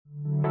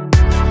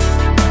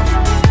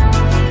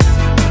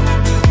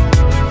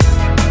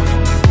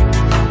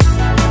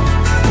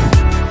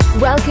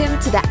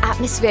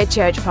Atmosphere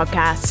Church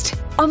podcast.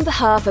 On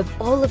behalf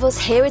of all of us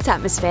here at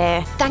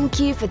Atmosphere, thank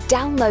you for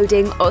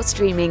downloading or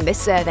streaming this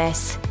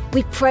service.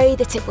 We pray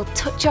that it will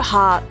touch your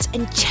heart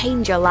and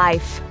change your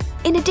life.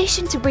 In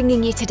addition to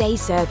bringing you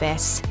today's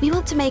service, we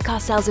want to make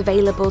ourselves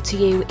available to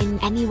you in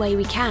any way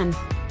we can.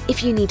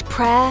 If you need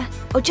prayer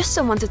or just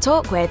someone to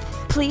talk with,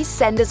 please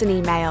send us an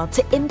email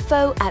to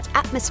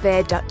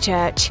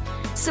info@atmosphere.church.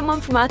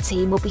 Someone from our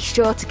team will be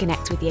sure to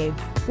connect with you.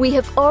 We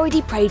have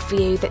already prayed for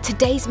you that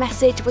today's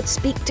message would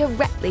speak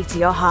directly to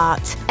your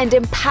heart and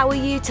empower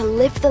you to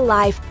live the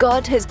life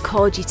God has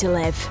called you to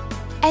live.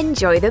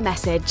 Enjoy the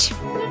message.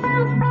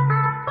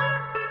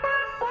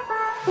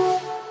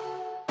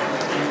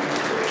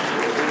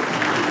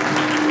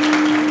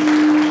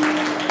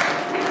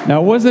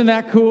 Now, wasn't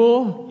that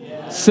cool?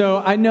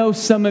 So I know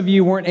some of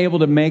you weren't able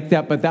to make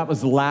that, but that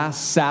was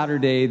last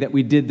Saturday that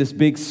we did this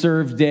big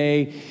serve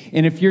day.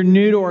 And if you're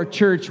new to our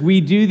church,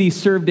 we do these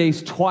serve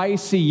days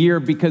twice a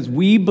year because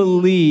we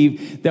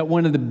believe that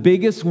one of the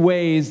biggest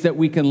ways that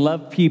we can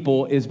love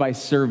people is by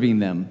serving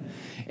them.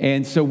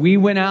 And so we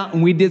went out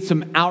and we did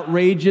some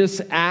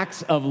outrageous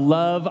acts of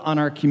love on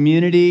our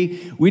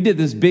community. We did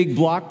this big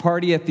block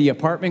party at the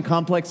apartment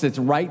complex that's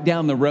right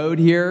down the road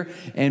here.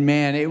 And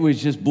man, it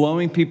was just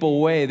blowing people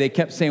away. They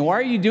kept saying, "Why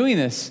are you doing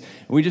this?"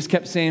 We just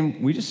kept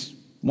saying, "We just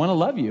want to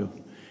love you."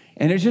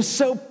 And it's just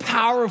so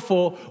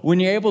powerful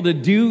when you're able to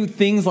do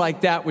things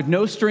like that with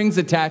no strings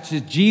attached,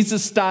 it's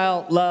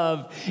Jesus-style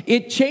love.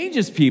 It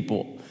changes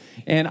people.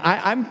 And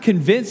I'm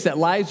convinced that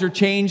lives are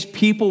changed,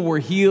 people were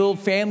healed,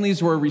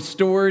 families were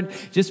restored,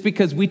 just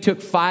because we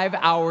took 5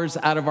 hours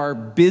out of our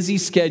busy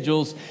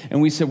schedules and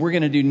we said, we're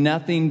going to do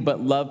nothing but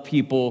love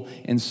people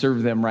and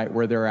serve them right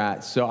where they're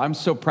at. So I'm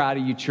so proud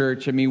of you,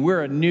 church. I mean,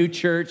 we're a new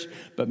church,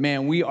 but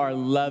man, we are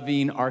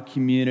loving our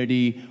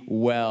community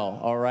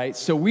well, all right?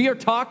 So we are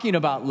talking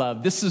about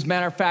love. This is,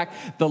 matter of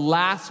fact, the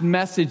last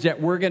message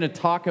that we're going to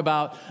talk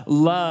about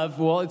love.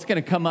 Well, it's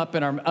going to come up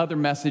in our other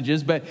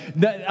messages, but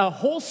a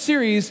whole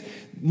series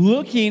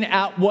looking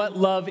at what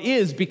love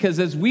is, because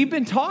as we've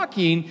been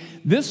talking,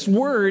 this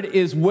word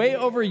is way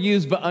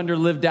overused but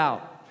underlived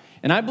out.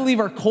 And I believe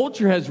our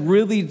culture has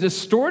really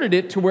distorted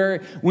it to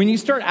where when you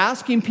start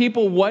asking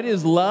people what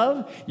is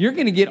love, you're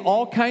going to get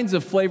all kinds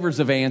of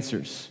flavors of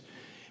answers.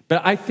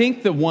 But I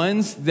think the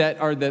ones that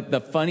are the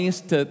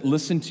funniest to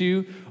listen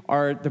to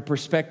are the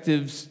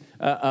perspectives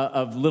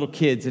of little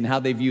kids and how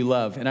they view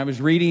love. And I was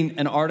reading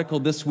an article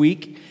this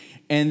week,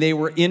 and they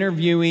were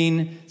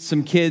interviewing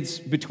some kids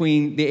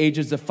between the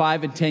ages of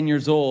 5 and 10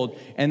 years old,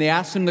 and they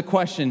asked them the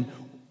question,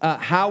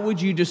 how would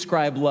you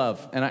describe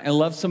love? And I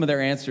love some of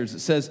their answers.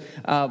 It says,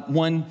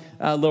 one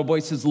little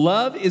boy says,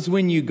 love is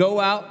when you go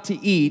out to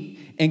eat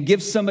and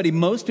give somebody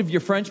most of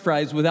your French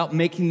fries without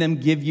making them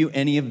give you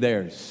any of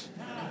theirs.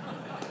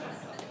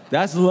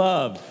 That's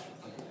love.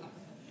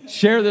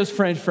 Share those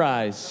French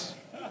fries.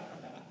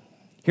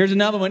 Here's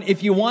another one.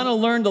 If you want to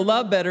learn to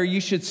love better, you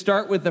should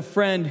start with a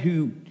friend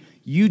who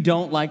you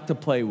don't like to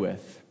play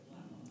with.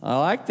 I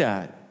like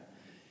that.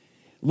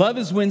 Love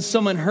is when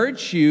someone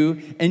hurts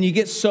you and you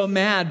get so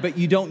mad, but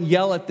you don't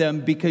yell at them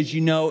because you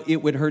know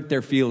it would hurt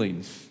their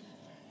feelings.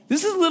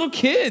 This is little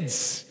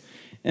kids.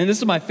 And this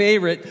is my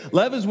favorite.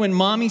 Love is when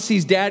mommy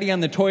sees daddy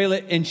on the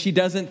toilet and she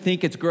doesn't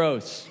think it's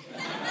gross.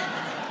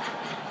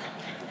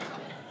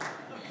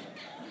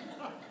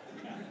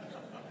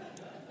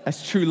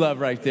 That's true love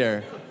right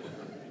there.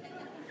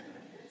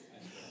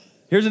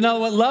 Here's another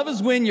one. Love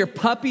is when your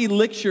puppy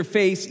licks your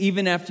face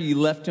even after you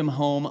left him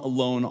home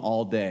alone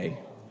all day.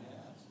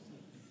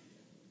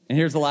 And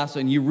here's the last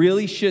one. You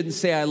really shouldn't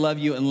say I love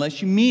you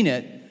unless you mean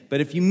it. But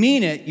if you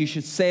mean it, you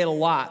should say it a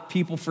lot.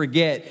 People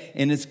forget,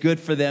 and it's good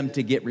for them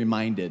to get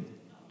reminded.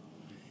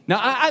 Now,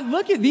 I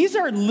look at, these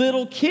are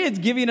little kids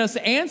giving us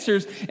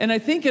answers, and I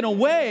think in a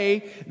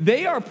way,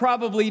 they are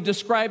probably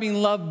describing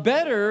love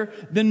better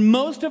than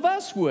most of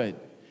us would.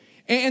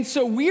 And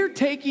so we're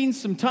taking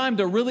some time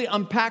to really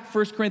unpack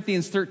 1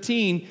 Corinthians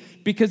 13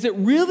 because it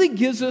really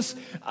gives us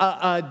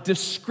a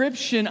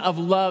description of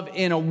love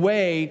in a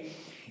way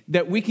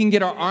that we can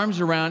get our arms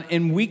around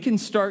and we can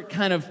start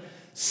kind of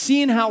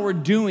seeing how we're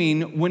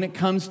doing when it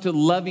comes to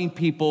loving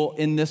people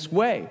in this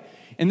way.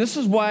 And this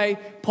is why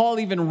Paul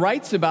even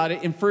writes about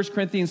it in 1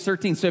 Corinthians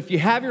 13. So if you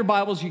have your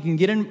Bibles, you can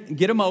get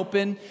them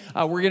open.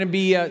 We're going to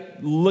be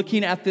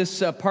looking at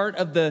this part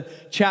of the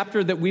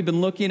chapter that we've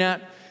been looking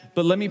at.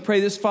 But let me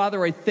pray this.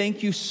 Father, I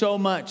thank you so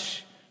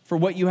much for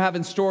what you have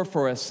in store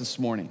for us this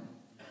morning.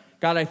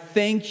 God, I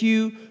thank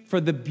you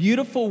for the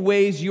beautiful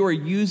ways you are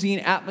using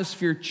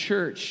Atmosphere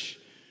Church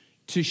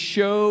to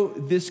show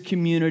this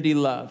community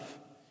love.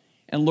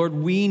 And Lord,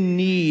 we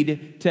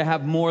need to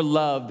have more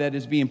love that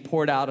is being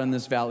poured out on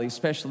this valley,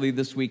 especially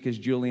this week as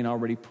Julian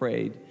already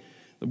prayed.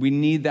 We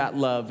need that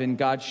love. And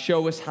God,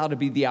 show us how to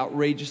be the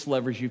outrageous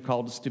lovers you've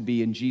called us to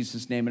be. In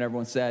Jesus' name, and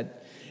everyone said,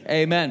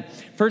 amen.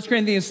 1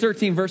 Corinthians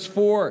 13, verse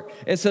 4,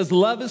 it says,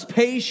 love is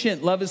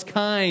patient, love is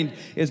kind,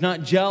 is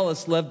not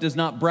jealous, love does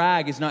not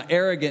brag, is not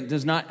arrogant,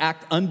 does not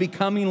act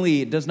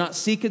unbecomingly, it does not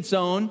seek its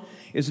own,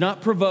 is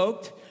not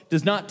provoked,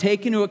 does not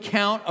take into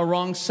account a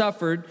wrong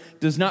suffered,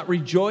 does not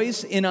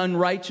rejoice in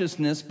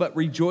unrighteousness, but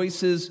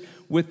rejoices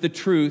with the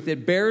truth.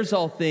 It bears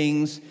all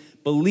things,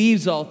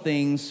 believes all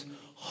things,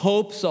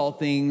 hopes all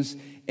things,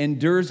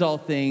 endures all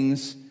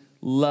things.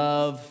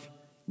 Love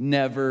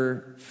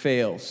never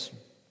fails.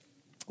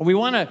 We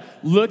want to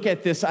look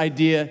at this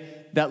idea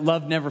that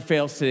love never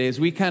fails today.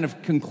 As we kind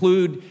of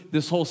conclude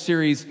this whole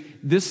series,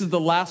 this is the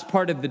last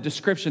part of the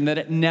description, that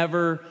it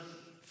never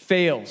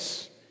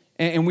fails.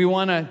 And we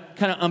want to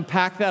kind of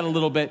unpack that a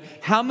little bit.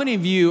 How many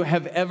of you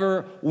have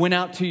ever went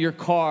out to your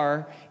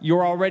car,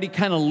 you're already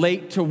kind of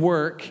late to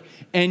work,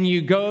 and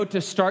you go to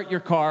start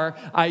your car?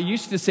 I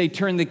used to say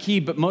turn the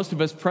key, but most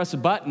of us press a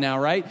button now,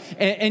 right?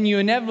 And you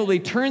inevitably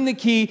turn the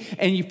key,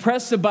 and you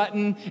press the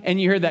button, and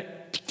you hear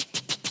that,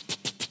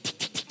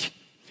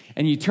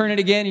 and you turn it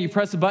again, and you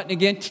press the button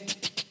again,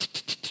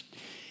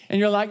 and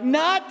you're like,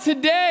 not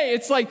today.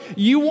 It's like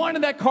you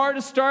wanted that car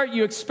to start,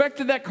 you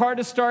expected that car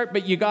to start,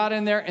 but you got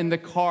in there and the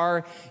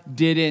car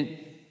didn't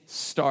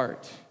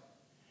start.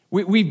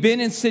 We've been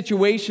in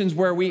situations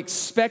where we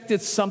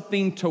expected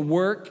something to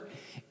work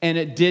and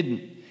it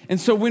didn't. And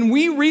so when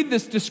we read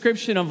this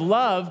description of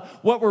love,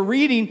 what we're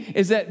reading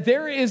is that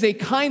there is a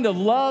kind of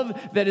love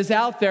that is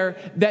out there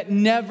that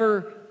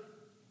never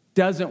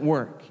doesn't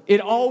work.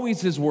 It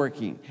always is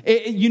working.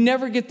 You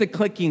never get the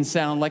clicking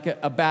sound like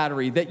a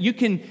battery, that you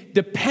can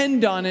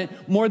depend on it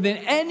more than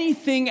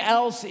anything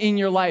else in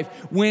your life.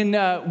 When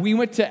we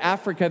went to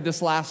Africa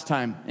this last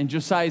time, and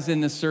Josiah's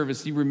in this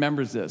service, he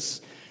remembers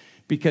this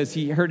because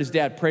he heard his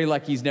dad pray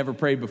like he's never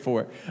prayed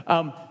before.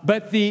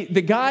 But the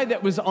guy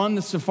that was on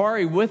the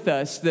safari with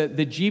us,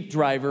 the Jeep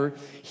driver,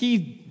 he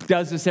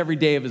does this every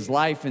day of his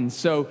life. And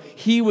so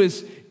he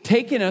was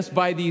taking us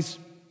by these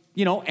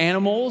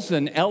animals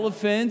and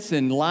elephants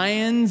and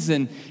lions,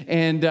 and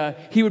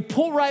he would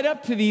pull right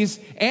up to these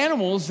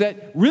animals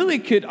that really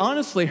could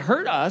honestly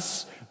hurt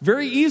us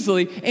very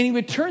easily, and he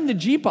would turn the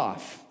Jeep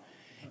off.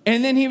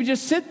 And then he would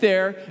just sit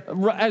there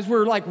as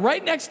we're like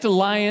right next to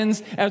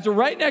lions, as we're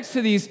right next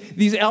to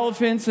these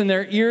elephants, and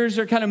their ears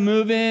are kind of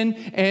moving,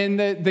 and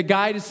the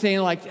guide is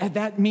saying like,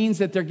 that means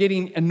that they're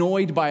getting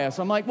annoyed by us.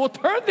 I'm like, well,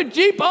 turn the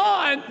Jeep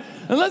on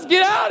and let's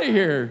get out of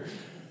here.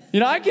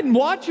 I can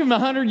watch them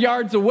 100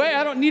 yards away.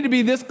 I don't need to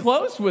be this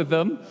close with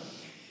them.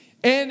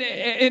 And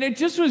it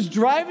just was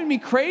driving me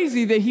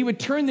crazy that he would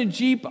turn the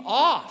Jeep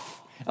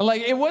off. And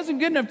like, it wasn't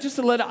good enough just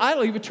to let it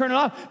idle. He would turn it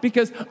off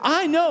because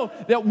I know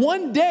that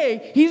one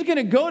day he's going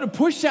to go to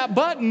push that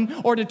button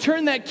or to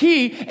turn that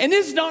key, and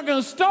this is not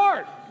going to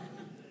start.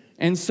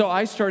 And so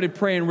I started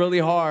praying really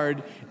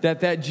hard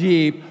that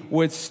Jeep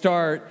would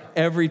start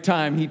every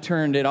time he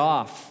turned it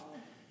off.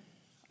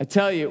 I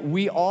tell you,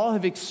 we all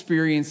have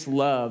experienced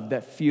love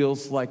that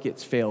feels like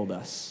it's failed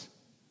us.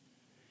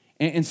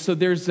 And so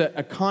there's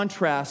a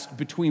contrast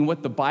between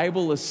what the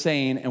Bible is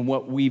saying and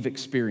what we've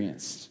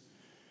experienced.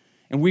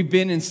 And we've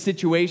been in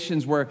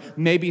situations where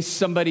maybe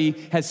somebody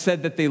has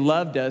said that they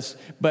loved us,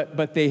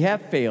 but they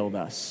have failed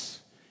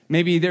us.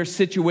 Maybe there's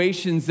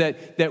situations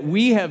that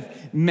we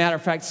have, matter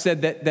of fact,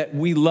 said that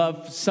we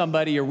love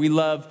somebody or we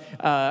love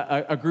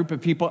a group of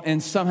people,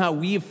 and somehow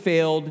we have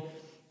failed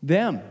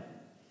them.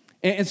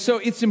 And so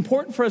it's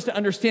important for us to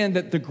understand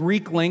that the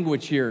Greek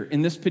language here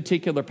in this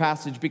particular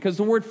passage, because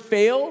the word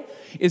fail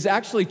is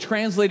actually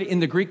translated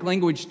in the Greek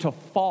language to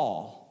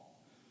fall.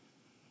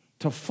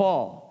 To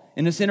fall.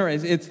 And it's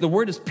interesting. The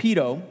word is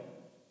pedo.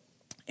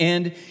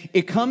 And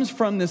it comes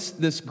from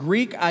this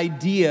Greek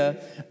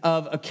idea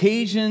of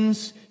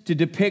occasions to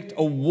depict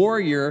a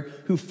warrior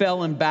who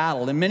fell in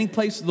battle. In many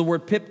places, the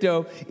word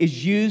pipto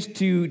is used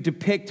to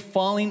depict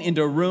falling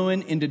into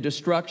ruin, into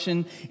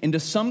destruction, into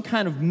some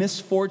kind of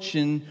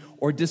misfortune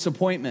or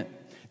disappointment.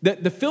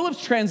 The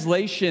Phillips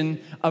translation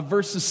of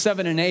verses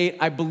 7 and 8,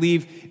 I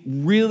believe,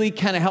 really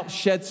kind of helps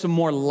shed some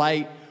more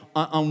light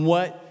on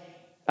what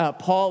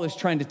Paul is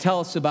trying to tell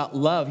us about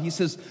love. He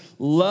says,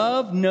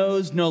 love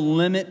knows no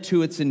limit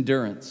to its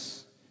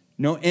endurance,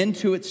 no end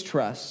to its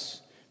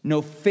trust,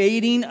 no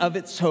fading of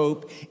its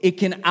hope. It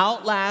can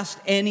outlast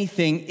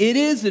anything. It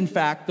is, in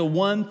fact, the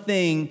one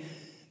thing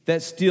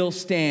that still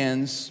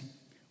stands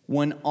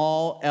when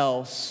all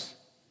else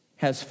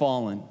has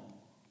fallen.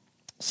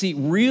 See,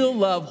 real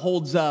love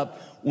holds up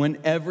when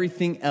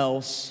everything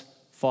else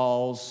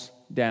falls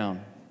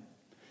down.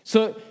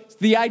 So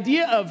the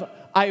idea of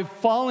I've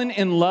fallen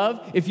in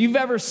love, if you've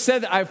ever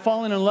said that I've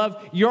fallen in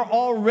love, you're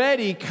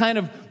already kind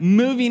of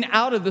moving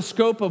out of the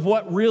scope of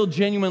what real,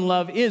 genuine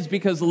love is,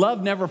 because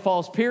love never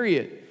falls,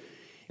 period.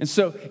 And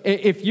so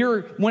if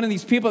you're one of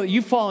these people that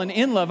you've fallen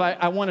in love,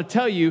 I want to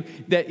tell you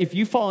that if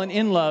you've fallen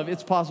in love,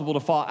 it's possible to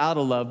fall out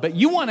of love. But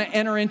you want to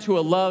enter into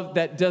a love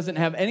that doesn't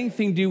have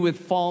anything to do with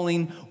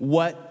falling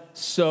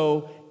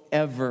whatsoever.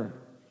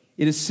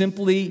 It is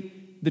simply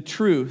the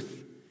truth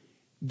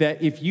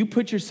that if you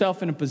put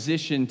yourself in a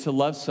position to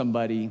love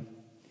somebody,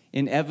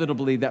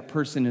 inevitably that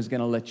person is going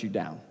to let you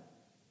down.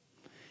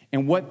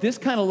 And what this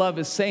kind of love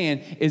is saying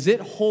is it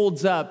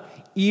holds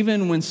up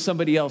even when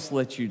somebody else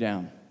lets you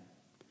down.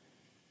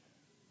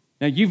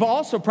 Now, you've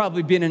also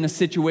probably been in a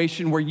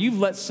situation where you've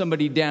let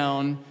somebody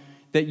down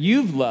that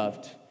you've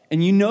loved,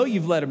 and you know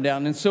you've let them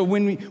down. And so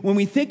when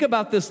we think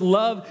about this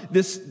love,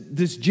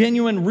 this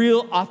genuine,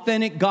 real,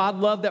 authentic God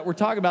love that we're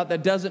talking about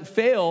that doesn't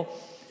fail,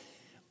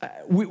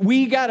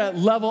 we got to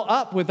level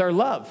up with our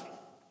love.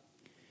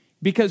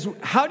 Because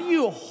how do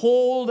you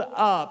hold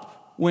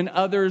up when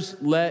others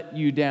let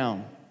you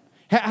down?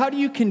 How do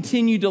you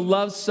continue to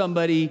love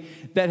somebody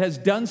that has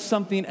done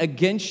something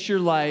against your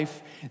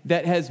life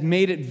that has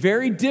made it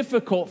very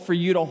difficult for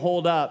you to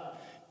hold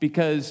up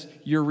because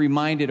you're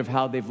reminded of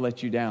how they've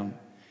let you down?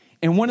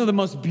 And one of the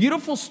most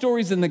beautiful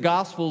stories in the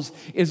Gospels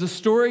is a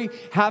story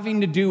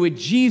having to do with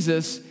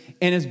Jesus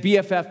and his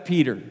BFF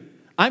Peter.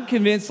 I'm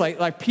convinced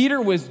like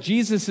Peter was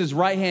Jesus'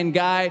 right-hand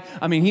guy.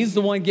 I mean, he's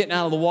the one getting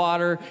out of the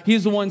water.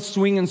 He's the one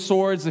swinging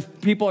swords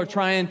if people are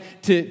trying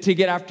to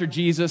get after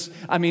Jesus.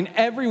 I mean,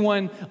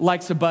 everyone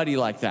likes a buddy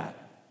like that.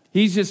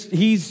 He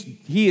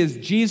is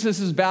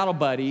Jesus' battle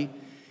buddy.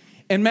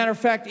 And matter of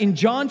fact, in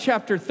John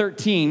chapter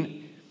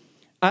 13,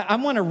 I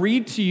want to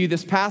read to you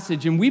this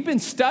passage. And we've been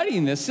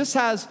studying this. This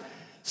has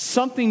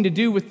something to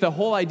do with the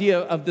whole idea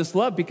of this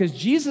love, because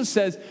Jesus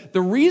says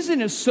the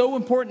reason it's so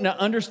important to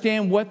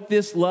understand what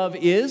this love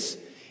is,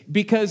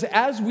 because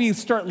as we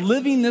start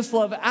living this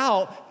love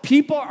out,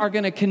 people are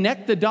going to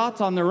connect the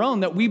dots on their own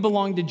that we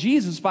belong to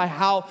Jesus by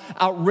how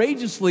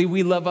outrageously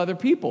we love other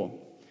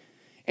people.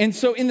 And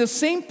so in the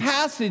same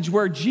passage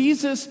where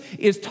Jesus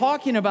is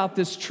talking about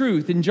this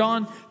truth, in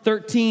John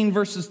 13,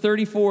 verses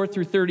 34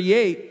 through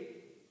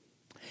 38,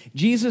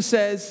 Jesus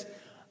says,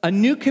 "A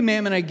new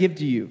commandment I give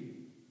to you,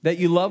 that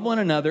you love one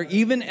another,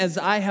 even as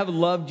I have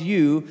loved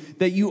you,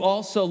 that you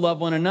also love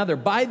one another.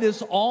 By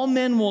this, all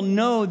men will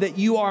know that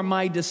you are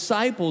my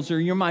disciples, or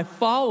you're my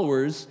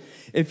followers,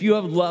 if you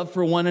have love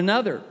for one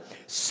another."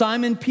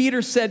 Simon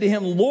Peter said to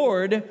him,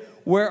 "Lord,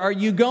 where are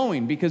you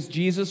going?" Because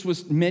Jesus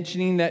was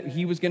mentioning that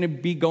he was going to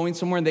be going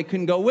somewhere and they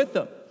couldn't go with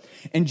him.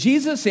 And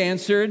Jesus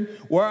answered,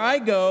 "Where I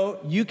go,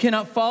 you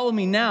cannot follow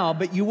me now,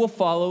 but you will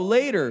follow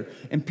later."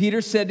 And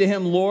Peter said to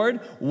him,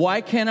 "Lord,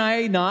 why can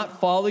I not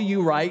follow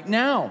you right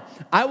now?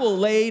 I will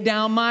lay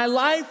down my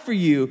life for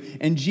you."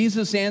 And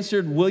Jesus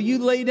answered, "Will you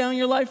lay down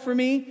your life for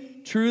me?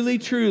 Truly,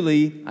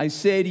 truly, I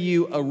say to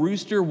you, a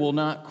rooster will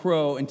not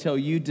crow until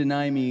you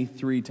deny me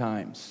 3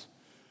 times.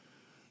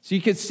 So you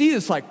could see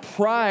this like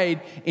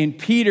pride in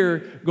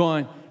Peter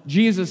going,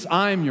 "Jesus,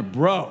 I am your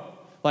bro.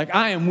 Like,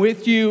 I am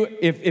with you.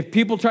 If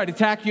people try to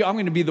attack you, I'm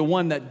going to be the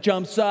one that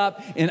jumps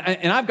up, and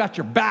I've got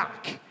your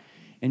back."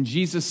 And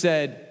Jesus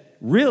said,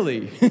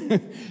 "Really?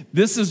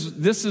 This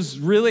is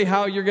really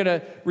how you're going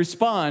to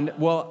respond?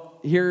 Well,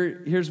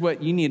 here's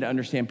what you need to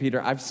understand,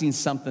 Peter. I've seen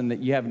something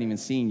that you haven't even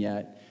seen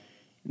yet,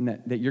 and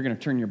that you're going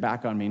to turn your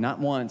back on me, not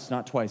once,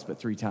 not twice, but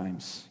 3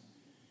 times.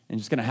 And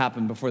it's going to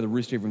happen before the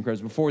rooster even crows,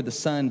 before the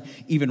sun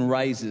even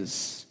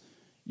rises.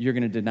 You're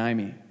going to deny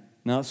me."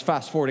 Now let's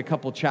fast forward a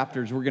couple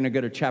chapters. We're going to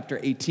go to chapter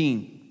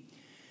 18.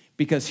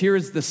 Because here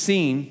is the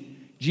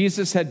scene.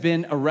 Jesus had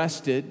been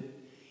arrested.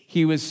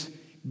 He was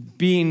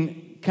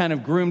being kind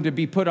of groomed to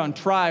be put on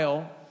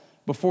trial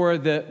before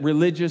the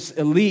religious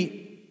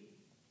elite.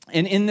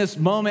 And in this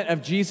moment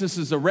of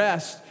Jesus'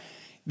 arrest,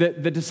 the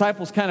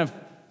disciples kind of,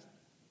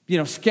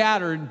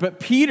 scattered. But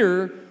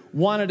Peter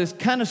wanted to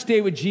kind of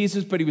stay with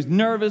Jesus, but he was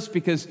nervous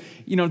because,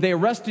 they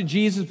arrested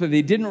Jesus, but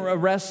they didn't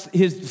arrest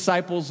his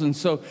disciples. And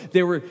so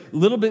they were a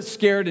little bit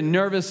scared and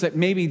nervous that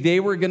maybe they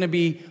were going to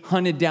be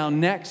hunted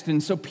down next.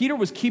 And so Peter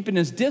was keeping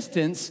his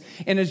distance.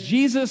 And as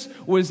Jesus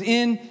was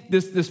in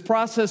this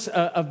process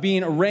of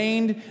being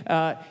arraigned,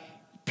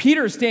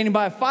 Peter is standing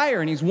by a fire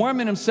and he's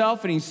warming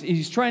himself and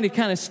he's trying to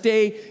kind of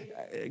stay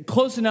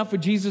close enough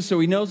with Jesus so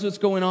he knows what's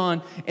going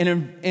on.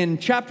 And in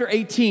chapter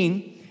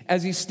 18,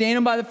 as he's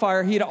standing by the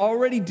fire, he had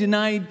already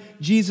denied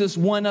Jesus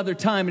one other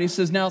time. And he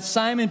says, "Now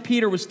Simon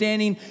Peter was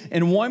standing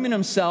and warming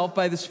himself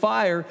by this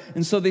fire.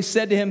 And so they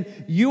said to him,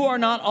 'You are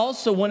not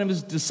also one of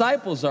his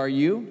disciples, are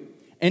you?'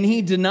 And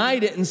he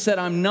denied it and said,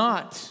 'I'm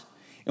not.'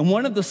 And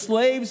one of the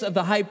slaves of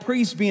the high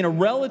priest, being a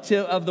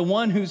relative of the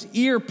one whose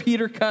ear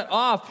Peter cut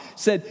off,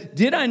 said,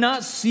 'Did I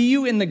not see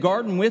you in the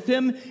garden with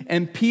him?'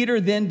 And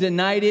Peter then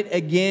denied it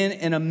again,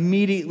 and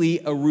immediately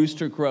a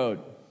rooster crowed."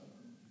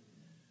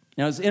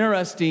 Now, it's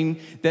interesting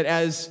that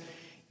as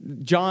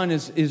John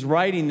is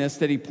writing this,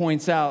 that he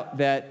points out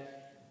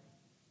that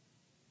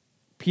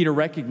Peter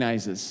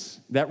recognizes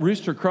that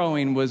rooster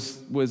crowing was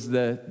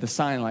the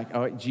sign, like,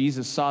 oh,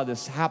 Jesus saw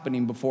this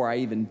happening before I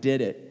even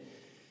did it.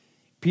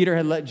 Peter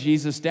had let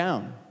Jesus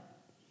down.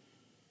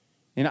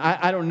 And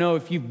I don't know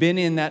if you've been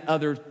in that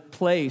other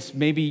place.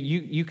 Maybe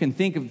you can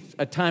think of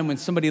a time when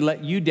somebody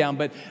let you down,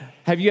 but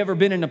have you ever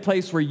been in a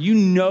place where you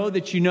know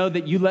that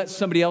you let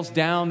somebody else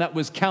down that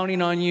was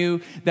counting on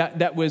you,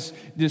 that was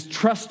just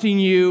trusting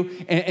you,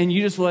 and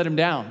you just let them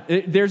down?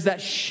 There's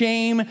that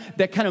shame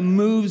that kind of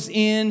moves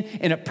in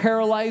and it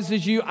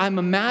paralyzes you. I'm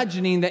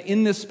imagining that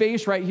in this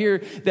space right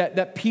here,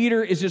 that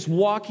Peter is just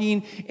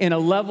walking in a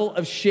level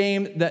of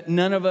shame that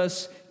none of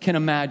us can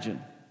imagine.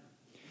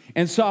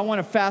 And so I want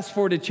to fast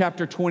forward to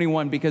chapter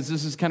 21 because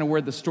this is kind of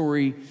where the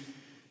story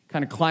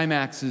kind of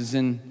climaxes.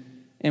 And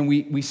And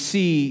we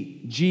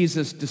see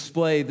Jesus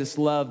display this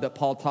love that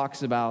Paul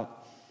talks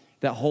about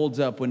that holds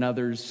up when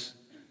others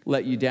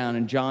let you down.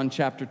 In John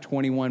chapter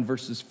 21,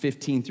 verses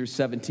 15 through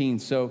 17.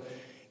 So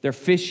they're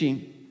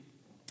fishing,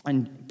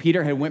 and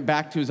Peter had went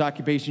back to his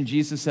occupation.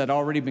 Jesus had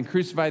already been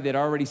crucified. They'd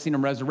already seen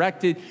him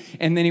resurrected.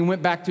 And then he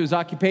went back to his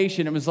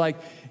occupation. It was like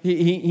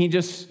he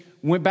just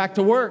went back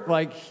to work.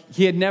 Like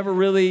he had never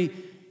really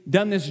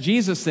done this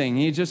Jesus thing.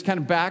 He just kind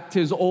of back to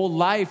his old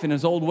life and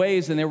his old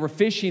ways. And they were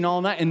fishing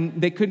all night,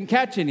 and they couldn't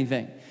catch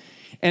anything.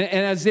 And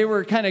as they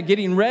were kind of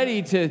getting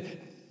ready to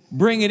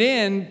bring it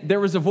in,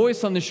 there was a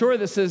voice on the shore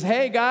that says,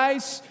 "Hey,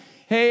 guys,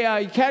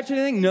 you catch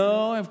anything?"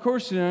 "No, of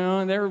course,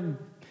 And they're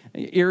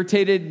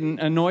irritated and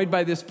annoyed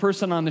by this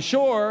person on the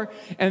shore.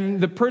 And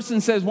the person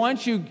says, "Why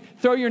don't you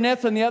throw your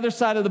nets on the other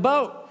side of the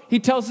boat?" He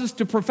tells this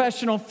to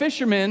professional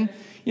fishermen,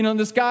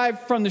 this guy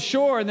from the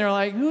shore. And they're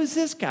like, "Who is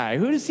this guy?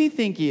 Who does he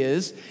think he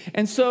is?"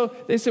 And so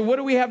they said, "What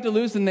do we have to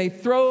lose?" And they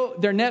throw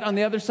their net on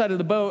the other side of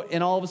the boat.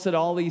 And all of a sudden,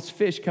 all these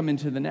fish come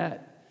into the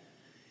net.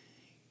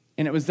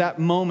 And it was that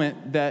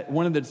moment that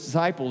one of the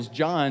disciples,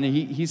 John,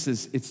 he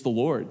says, "It's the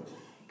Lord."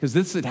 Because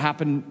this had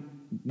happened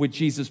with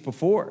Jesus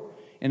before.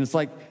 And it's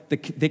like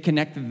they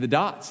connected the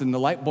dots, and the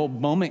light bulb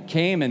moment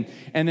came. And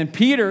then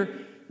Peter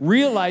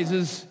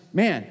realizes,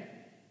 man,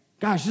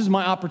 gosh, this is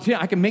my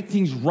opportunity. I can make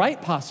things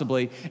right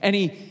possibly. And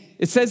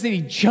it says that he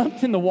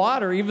jumped in the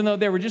water even though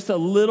they were just a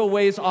little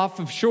ways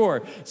off of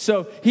shore.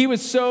 So he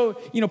was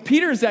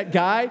Peter's that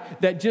guy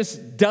that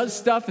just does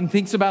stuff and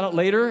thinks about it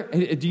later.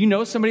 Do you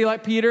know somebody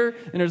like Peter?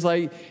 And there's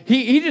like,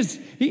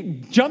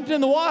 he jumped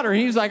in the water,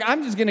 and he's like,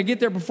 "I'm just going to get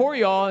there before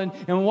y'all."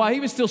 And while he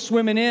was still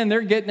swimming in,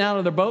 they're getting out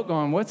of their boat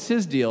going, "What's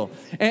his deal?"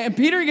 And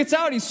Peter gets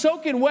out, he's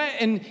soaking wet,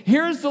 and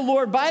here's the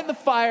Lord by the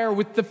fire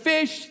with the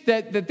fish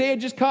that they had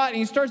just caught, and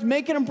he starts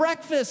making them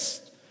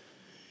breakfast.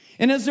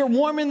 And as they're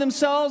warming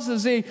themselves,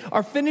 as they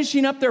are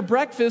finishing up their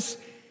breakfast,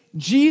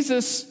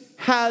 Jesus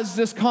has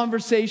this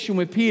conversation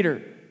with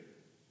Peter.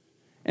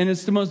 And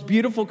it's the most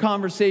beautiful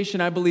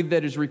conversation, I believe,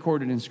 that is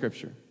recorded in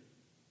Scripture.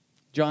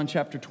 John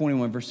chapter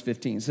 21, verse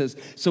 15 says,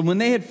 "So when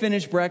they had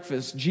finished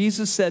breakfast,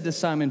 Jesus said to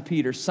Simon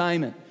Peter,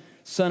 'Simon,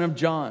 son of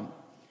John,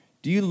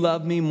 do you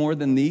love me more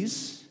than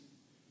these?'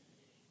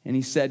 And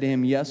he said to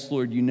him, 'Yes,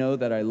 Lord, you know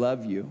that I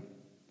love you.'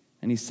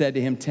 And he said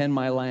to him, 'Tend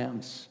my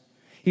lambs.'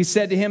 He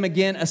said to him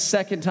again a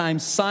second time,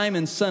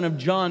 'Simon, son of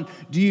John,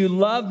 do you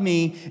love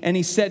me?' And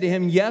he said to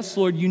him, 'Yes,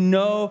 Lord, you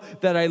know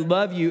that I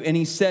love you.' And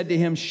he said to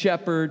him,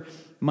 'Shepherd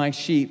my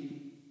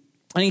sheep.'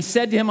 And he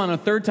said to him on a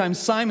third time,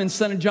 'Simon,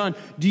 son of John,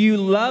 do you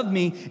love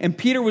me?' And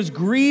Peter was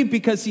grieved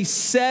because he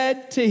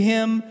said to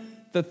him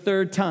the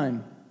third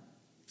time,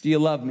 'Do you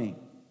love me?'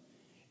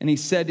 And he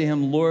said to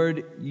him,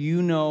 'Lord,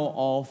 you know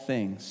all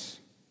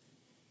things.'"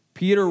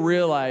 Peter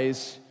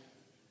realized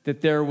that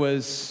there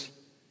was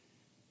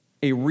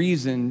a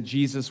reason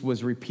Jesus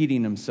was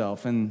repeating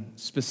himself, and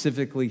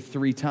specifically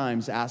 3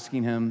 times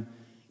asking him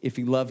if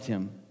he loved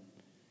him.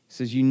 He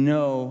says, "You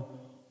know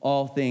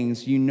all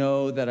things. You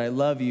know that I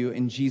love you."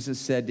 And Jesus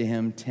said to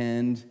him,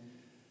 "Tend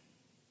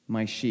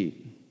my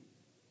sheep."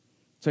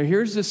 So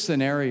here's this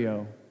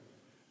scenario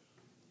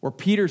where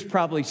Peter's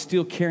probably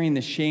still carrying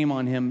the shame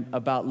on him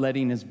about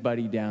letting his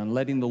buddy down,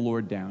 letting the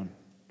Lord down.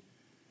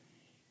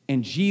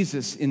 And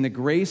Jesus, in the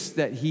grace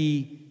that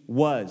he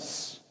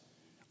was,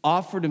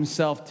 offered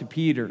himself to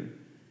Peter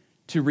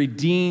to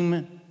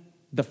redeem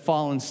the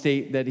fallen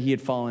state that he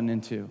had fallen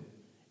into,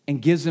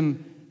 and gives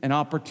him an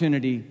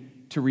opportunity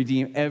to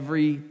redeem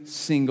every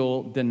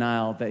single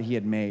denial that he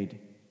had made.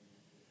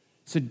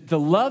 So the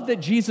love that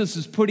Jesus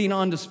is putting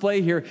on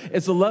display here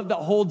is a love that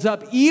holds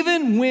up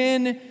even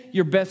when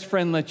your best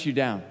friend lets you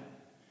down.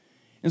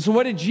 And so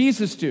what did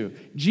Jesus do?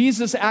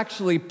 Jesus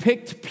actually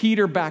picked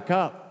Peter back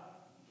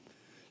up.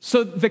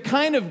 So the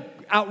kind of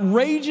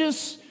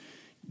outrageous,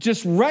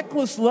 just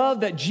reckless love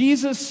that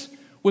Jesus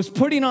was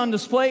putting on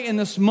display in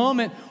this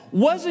moment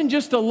wasn't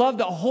just a love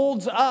that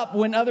holds up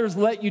when others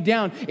let you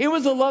down. It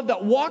was a love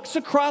that walks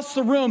across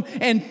the room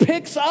and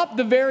picks up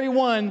the very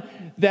one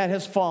that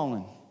has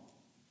fallen.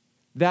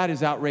 That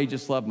is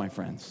outrageous love, my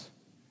friends.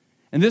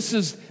 And this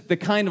is the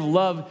kind of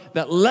love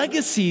that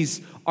legacies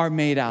are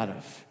made out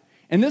of.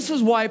 And this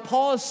is why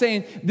Paul is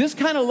saying this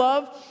kind of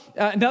love,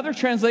 another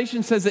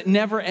translation says it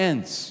never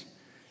ends.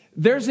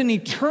 There's an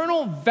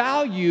eternal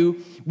value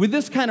with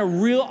this kind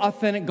of real,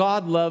 authentic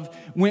God love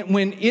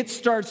when it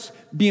starts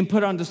being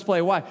put on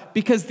display. Why?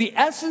 Because the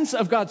essence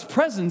of God's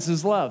presence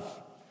is love.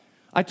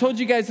 I told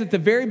you guys at the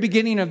very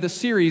beginning of the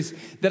series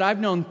that I've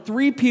known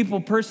 3 people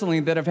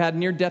personally that have had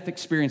near-death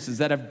experiences,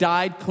 that have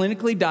died,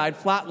 clinically died,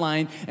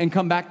 flatlined, and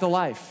come back to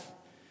life.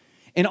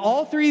 And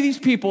all 3 of these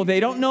people, they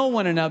don't know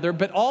one another,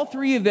 but all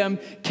 3 of them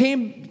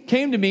came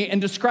to me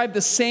and described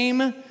the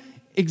same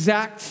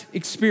exact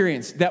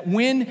experience, that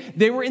when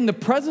they were in the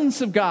presence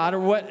of God, or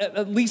what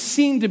at least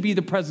seemed to be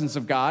the presence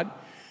of God,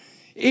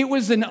 it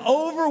was an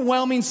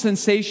overwhelming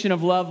sensation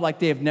of love like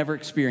they have never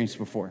experienced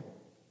before.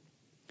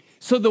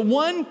 So the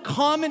one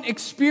common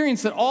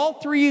experience that all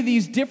 3 of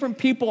these different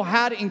people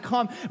had in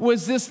common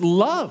was this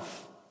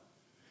love.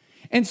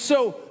 And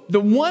so the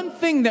one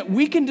thing that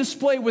we can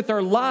display with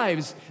our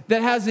lives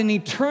that has an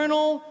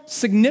eternal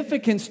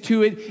significance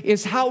to it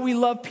is how we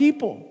love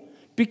people.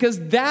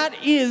 Because that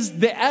is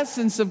the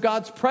essence of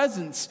God's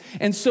presence.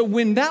 And so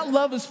when that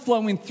love is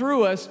flowing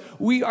through us,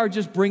 we are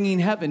just bringing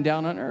heaven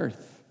down on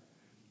earth.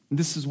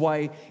 This is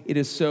why it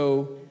is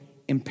so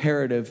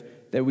imperative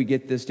that we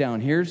get this down.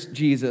 Here's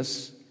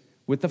Jesus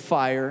with the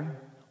fire,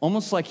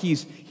 almost like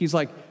he's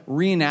like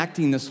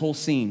reenacting this whole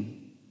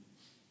scene.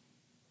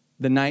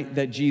 The night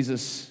that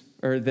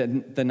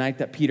the night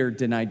that Peter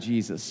denied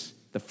Jesus.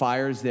 The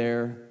fire's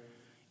there.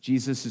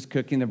 Jesus is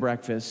cooking the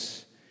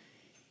breakfast.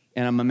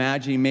 And I'm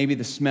imagining maybe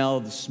the smell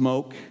of the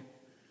smoke.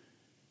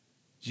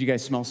 Did you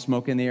guys smell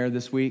smoke in the air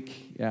this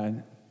week? Yeah.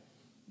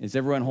 Is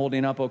everyone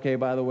holding up okay,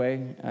 by the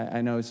way?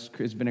 I know it's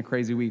been a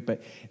crazy week,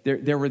 but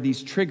there were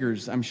these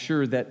triggers, I'm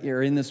sure, that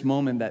are in this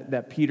moment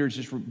that Peter's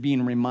just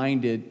being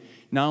reminded.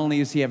 Not only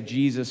does he have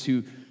Jesus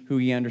who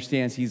he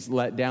understands he's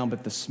let down,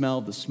 but the smell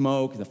of the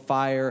smoke, the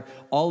fire,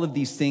 all of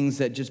these things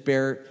that just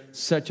bear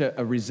such a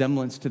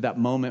resemblance to that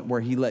moment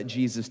where he let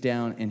Jesus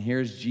down. And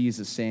here's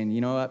Jesus saying, you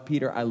know what,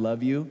 Peter, I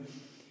love you,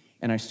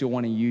 and I still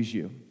want to use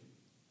you.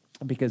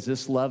 Because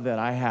this love that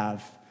I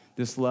have,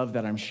 this love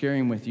that I'm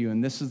sharing with you,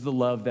 and this is the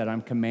love that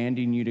I'm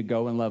commanding you to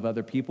go and love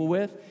other people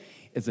with,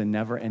 is a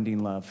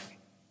never-ending love.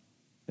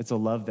 It's a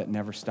love that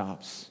never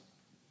stops.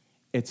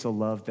 It's a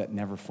love that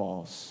never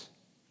falls.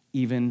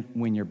 Even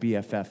when your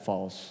BFF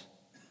falls,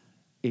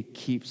 it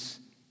keeps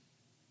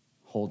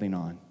holding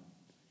on.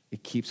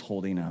 It keeps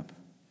holding up.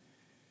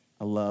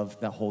 A love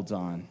that holds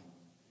on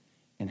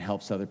and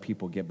helps other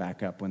people get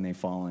back up when they've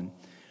fallen.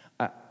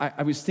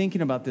 I was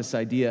thinking about this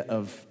idea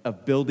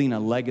of building a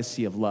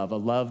legacy of love, a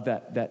love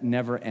that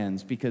never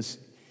ends, because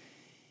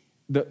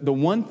the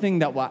one thing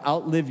that will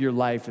outlive your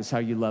life is how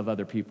you love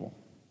other people.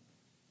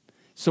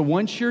 So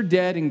once you're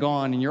dead and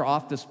gone and you're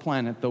off this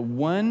planet, the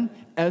one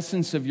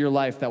essence of your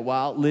life that will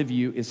outlive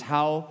you is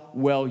how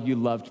well you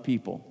loved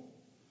people.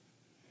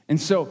 And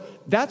so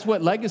that's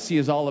what legacy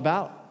is all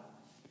about.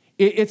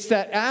 It's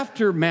that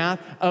aftermath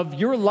of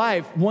your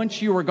life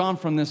once you were gone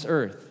from this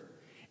earth.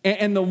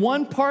 And the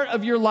one part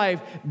of your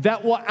life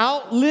that will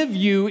outlive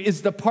you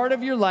is the part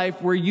of your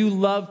life where you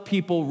love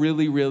people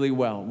really, really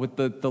well, with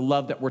the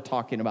love that we're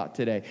talking about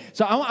today.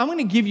 So I'm going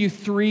to give you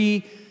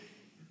 3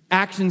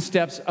 action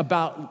steps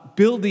about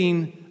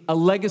building a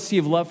legacy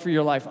of love for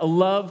your life, a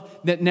love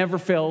that never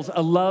fails,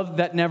 a love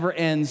that never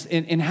ends,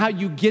 and how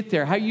you get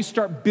there, how you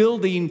start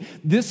building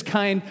this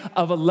kind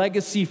of a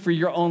legacy for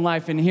your own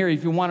life. And here,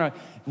 if you want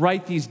to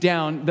write these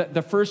down,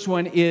 the first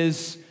one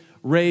is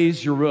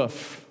raise your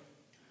roof.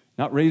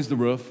 Not raise the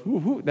roof.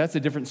 Ooh, that's a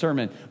different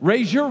sermon.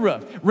 Raise your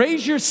roof.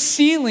 Raise your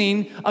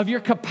ceiling of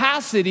your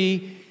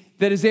capacity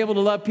that is able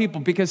to love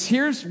people. Because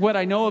here's what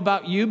I know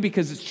about you,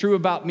 because it's true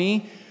about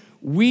me.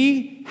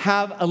 We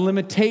have a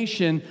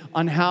limitation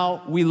on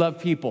how we love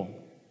people.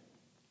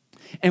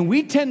 And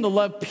we tend to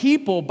love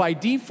people by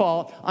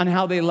default on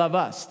how they love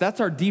us. That's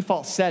our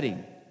default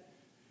setting.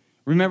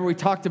 Remember, we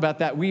talked about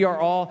that. We're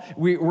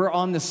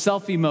on the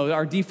selfie mode.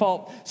 Our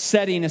default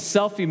setting is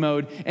selfie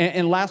mode.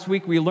 And last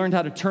week, we learned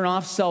how to turn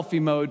off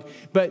selfie mode.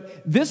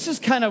 But this is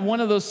kind of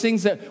one of those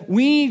things that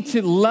we need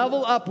to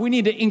level up. We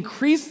need to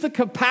increase the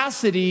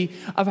capacity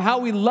of how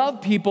we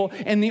love people.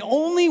 And the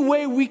only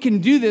way we can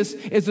do this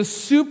is a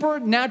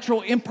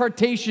supernatural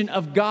impartation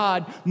of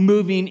God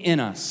moving in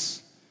us.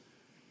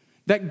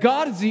 That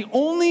God is the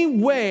only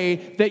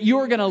way that you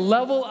are going to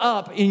level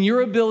up in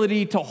your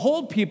ability to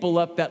hold people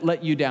up that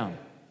let you down.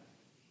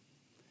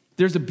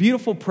 There's a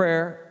beautiful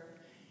prayer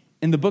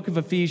in the book of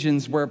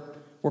Ephesians where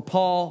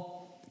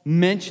Paul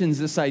mentions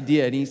this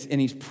idea, and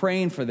he's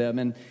praying for them.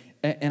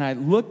 And I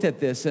looked at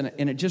this, and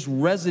it just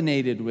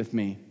resonated with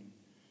me.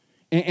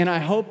 And I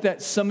hope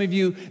that some of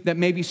you that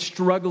may be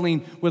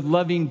struggling with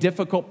loving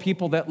difficult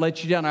people that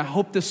let you down, I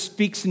hope this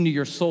speaks into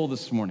your soul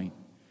this morning.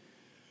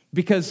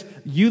 Because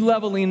you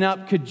leveling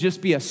up could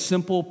just be a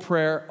simple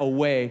prayer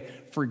away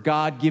for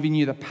God giving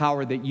you the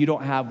power that you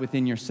don't have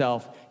within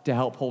yourself to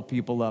help hold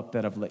people up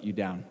that have let you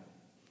down.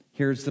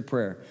 Here's the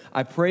prayer.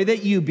 I pray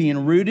that you,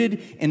 being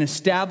rooted and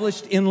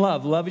established in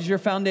love, love is your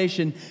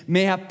foundation,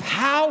 may have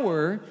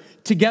power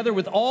together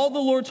with all the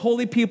Lord's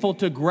holy people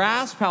to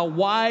grasp how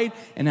wide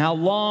and how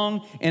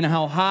long and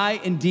how high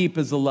and deep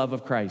is the love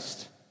of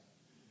Christ.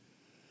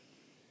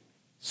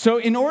 So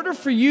in order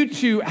for you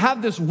to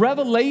have this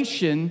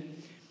revelation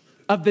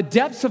of the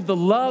depths of the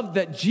love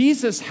that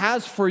Jesus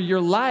has for your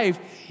life,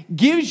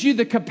 gives you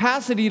the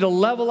capacity to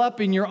level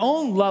up in your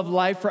own love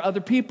life for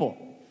other people.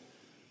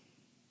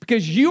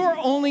 Because you are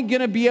only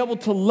going to be able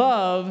to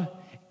love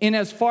in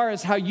as far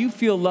as how you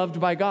feel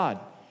loved by God.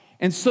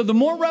 And so the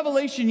more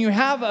revelation you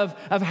have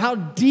of how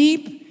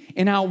deep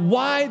and how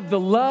wide the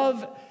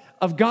love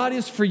of God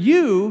is for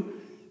you,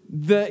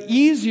 the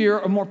easier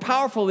or more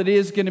powerful it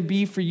is going to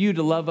be for you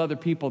to love other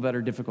people that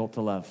are difficult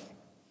to love.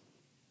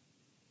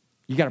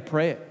 You got to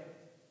pray it.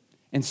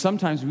 And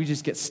sometimes we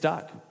just get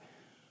stuck.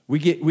 We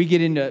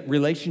get into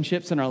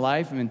relationships in our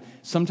life. I mean,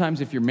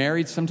 sometimes if you're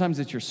married, sometimes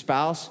it's your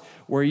spouse,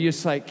 where you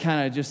just I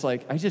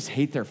just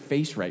hate their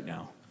face right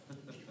now.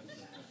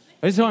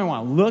 I just don't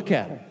want to look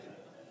at them.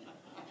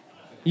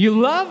 You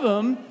love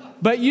them,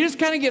 but you just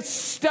kind of get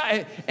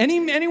stuck.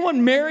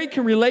 Anyone married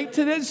can relate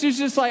to this. It's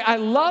just like, I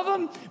love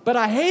them, but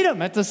I hate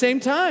them at the same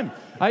time.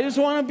 I just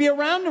want to be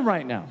around them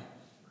right now.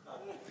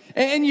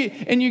 And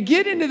you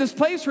get into this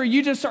place where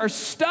you just are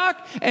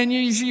stuck, and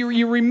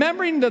you're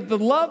remembering the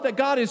love that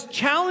God has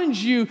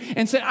challenged you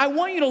and said, I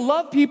want you to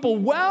love people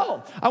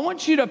well. I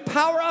want you to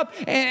power up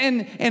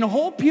and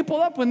hold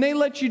people up when they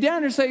let you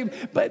down and say,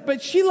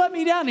 but she let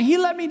me down and he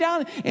let me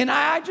down, and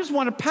I just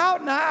want to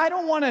pout, and I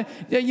don't want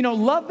to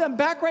love them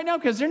back right now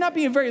because they're not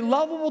being very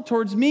lovable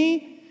towards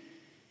me.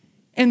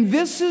 And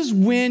this is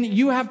when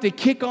you have to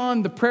kick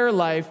on the prayer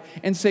life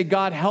and say,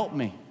 God, help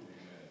me.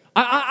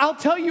 I'll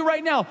tell you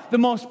right now, the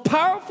most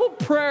powerful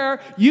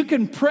prayer you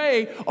can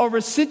pray over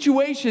a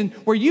situation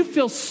where you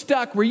feel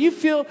stuck, where you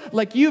feel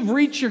like you've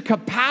reached your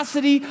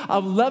capacity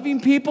of loving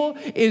people,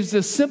 is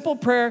a simple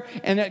prayer,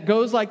 and it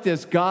goes like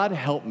this: God,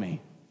 help me.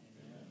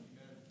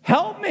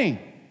 Help me.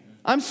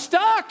 I'm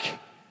stuck.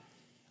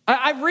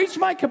 I've reached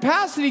my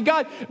capacity.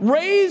 God,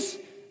 raise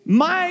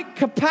my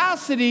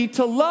capacity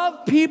to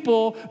love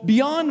people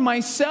beyond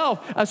myself,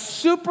 a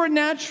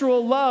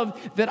supernatural love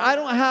that I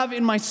don't have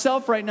in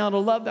myself right now to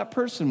love that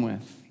person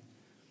with.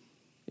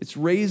 It's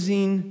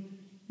raising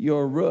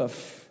your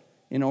roof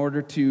in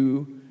order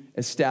to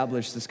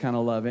establish this kind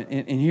of love.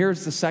 And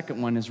here's the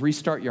second one, is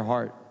restart your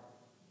heart.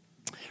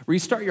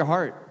 Restart your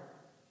heart.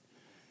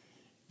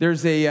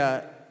 There's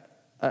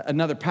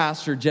another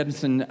pastor,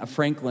 Jensen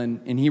Franklin,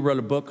 and he wrote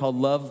a book called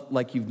Love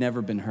Like You've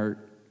Never Been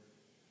Hurt.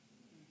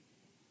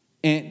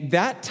 And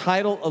that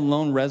title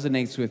alone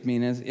resonates with me.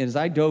 And as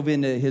I dove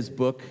into his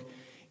book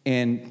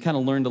and kind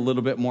of learned a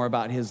little bit more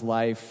about his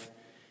life,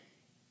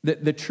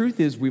 the truth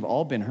is we've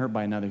all been hurt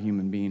by another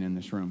human being in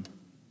this room.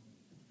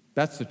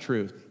 That's the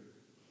truth.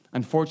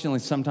 Unfortunately,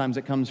 sometimes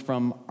it comes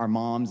from our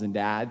moms and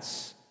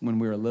dads when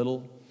we were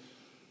little.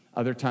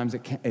 Other times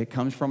it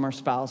comes from our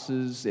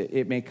spouses.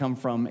 It may come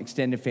from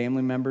extended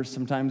family members.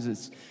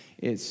 Sometimes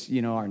it's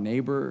our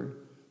neighbor.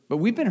 But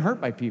we've been hurt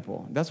by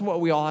people. That's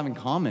what we all have in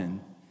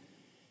common.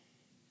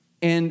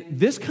 And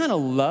this kind of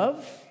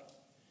love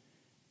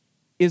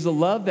is a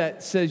love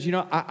that says,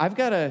 I've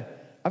got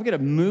to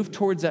move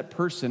towards that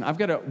person. I've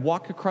got to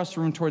walk across the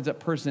room towards that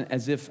person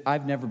as if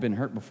I've never been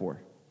hurt before.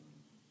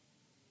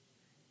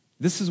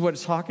 This is what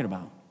it's talking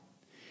about.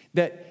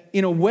 That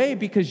in a way,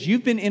 because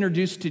you've been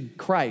introduced to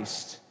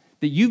Christ,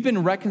 that you've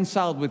been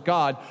reconciled with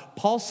God,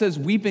 Paul says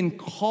we've been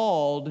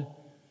called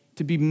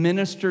to be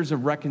ministers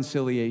of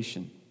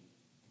reconciliation.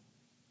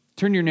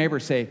 Turn to your neighbor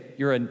and say,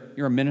 you're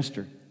a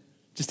minister.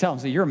 Just tell them,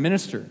 say, you're a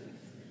minister.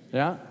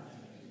 Yeah?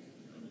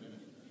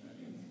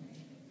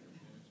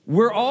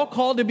 We're all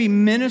called to be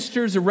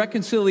ministers of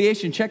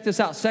reconciliation. Check this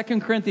out, 2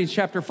 Corinthians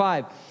chapter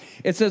 5.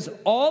 It says,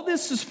 all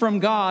this is from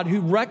God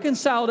who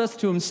reconciled us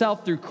to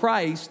himself through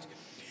Christ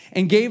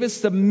and gave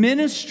us the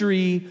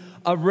ministry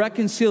of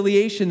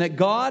reconciliation, that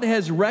God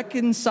was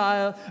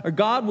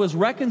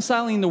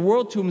reconciling the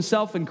world to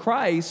himself in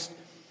Christ,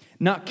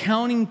 not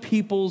counting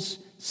people's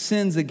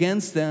sins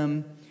against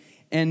them.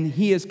 And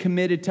he has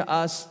committed to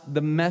us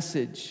the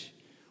message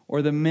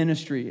or the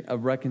ministry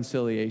of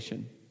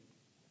reconciliation.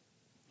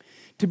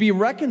 To be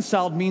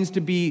reconciled means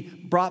to be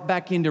brought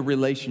back into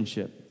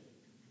relationship.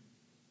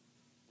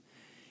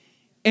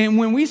 And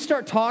when we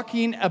start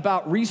talking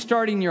about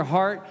restarting your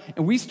heart,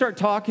 and we start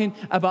talking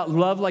about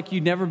love like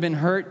you've never been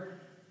hurt,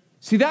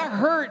 see, that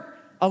hurt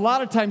a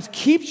lot of times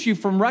keeps you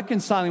from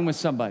reconciling with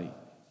somebody.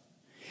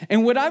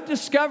 And what I've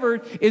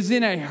discovered is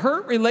in a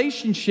hurt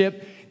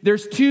relationship,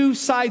 there's two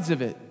sides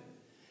of it.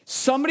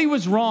 Somebody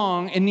was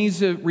wrong and needs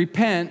to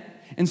repent,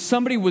 and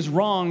somebody was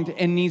wronged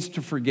and needs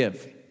to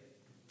forgive.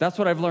 That's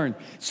what I've learned.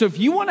 So if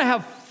you want to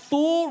have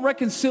full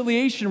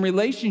reconciliation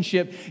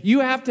relationship,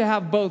 you have to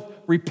have both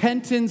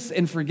repentance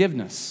and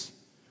forgiveness.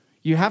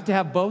 You have to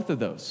have both of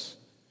those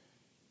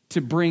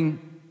to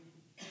bring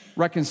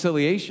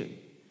reconciliation.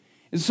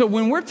 And so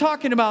when we're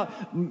talking about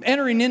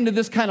entering into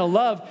this kind of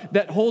love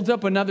that holds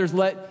up when others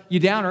let you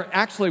down, or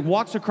actually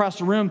walks across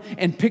the room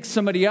and picks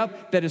somebody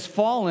up that has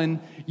fallen,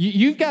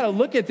 you've got to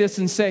look at this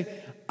and say,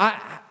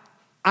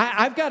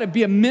 I've got to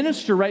be a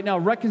minister right now,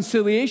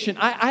 reconciliation.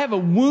 I have a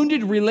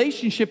wounded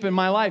relationship in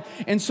my life.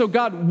 And so,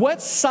 God,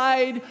 what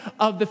side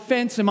of the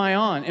fence am I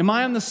on? Am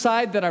I on the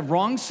side that I've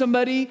wronged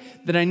somebody,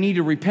 that I need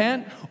to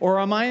repent? Or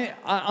am I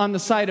on the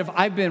side of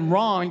I've been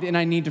wronged and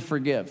I need to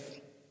forgive?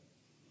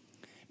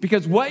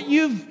 Because what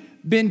you've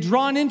been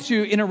drawn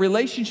into in a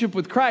relationship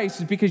with Christ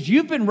is because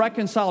you've been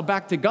reconciled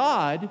back to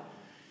God.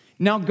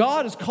 Now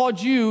God has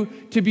called you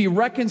to be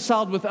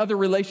reconciled with other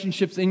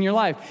relationships in your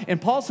life.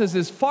 And Paul says,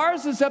 as far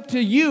as it's up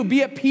to you,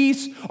 be at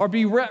peace or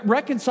be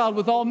reconciled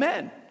with all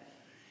men.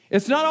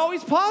 It's not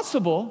always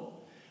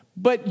possible,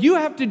 but you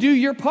have to do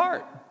your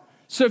part.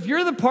 So if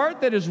you're the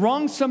part that has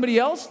wronged somebody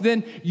else,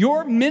 then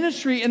your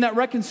ministry in that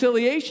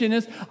reconciliation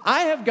is,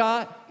 I have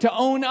got to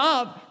own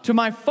up to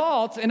my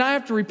faults and I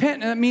have to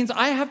repent. And that means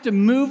I have to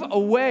move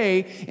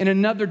away in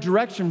another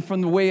direction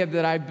from the way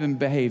that I've been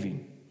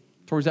behaving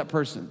towards that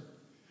person.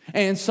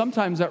 And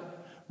sometimes that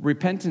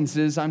repentance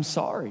is, I'm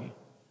sorry.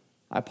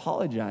 I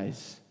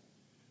apologize.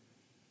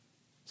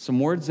 Some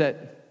words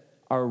that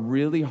are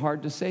really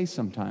hard to say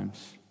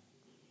sometimes,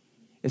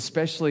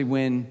 especially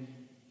when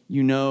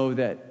you know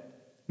that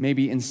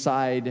maybe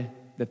inside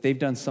that they've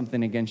done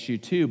something against you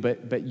too,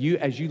 but you,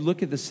 as you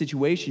look at the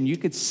situation, you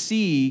could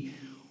see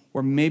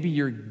where maybe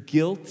you're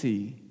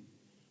guilty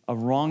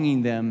of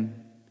wronging them,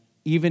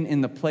 even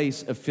in the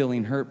place of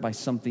feeling hurt by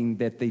something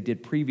that they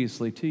did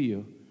previously to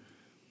you.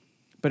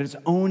 But it's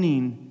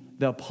owning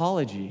the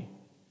apology.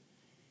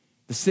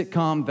 The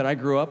sitcom that I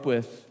grew up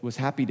with was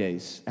Happy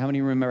Days. How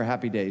many remember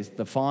Happy Days?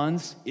 The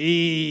Fonz?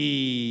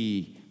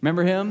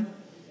 Remember him?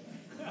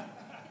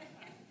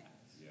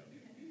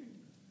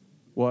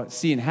 Well,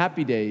 see, in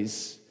Happy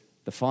Days,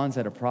 the Fonz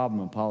had a problem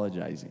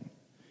apologizing.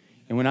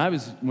 And when I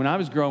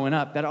was growing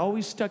up, that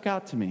always stuck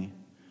out to me.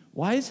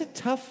 Why is it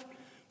tough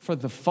for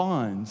the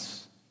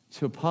Fonz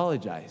to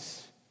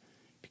apologize?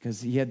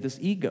 Because he had this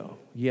ego.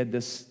 He had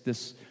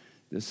this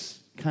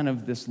kind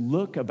of this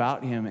look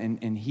about him,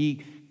 and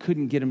he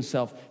couldn't get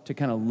himself to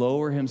kind of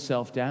lower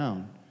himself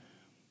down.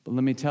 But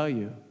let me tell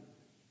you,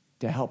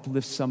 to help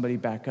lift somebody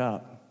back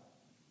up,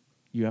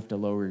 you have to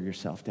lower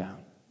yourself down.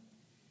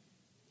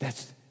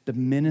 That's the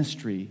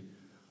ministry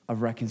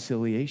of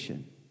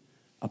reconciliation,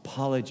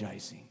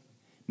 apologizing,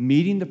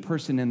 meeting the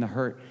person in the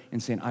hurt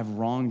and saying, I've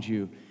wronged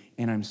you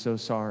and I'm so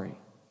sorry.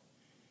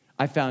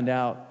 I found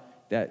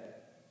out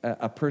that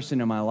a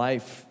person in my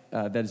life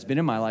that has been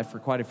in my life for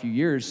quite a few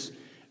years,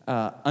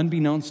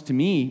 unbeknownst to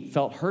me,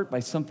 felt hurt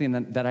by something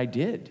that I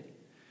did.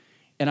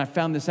 And I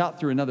found this out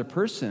through another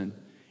person,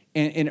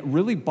 and it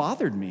really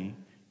bothered me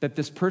that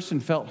this person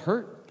felt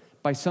hurt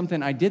by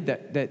something I did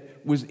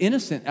that was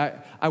innocent.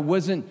 I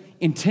wasn't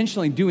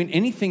intentionally doing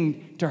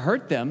anything to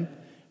hurt them,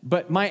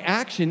 but my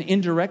action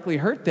indirectly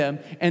hurt them,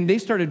 and they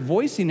started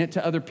voicing it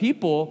to other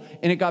people,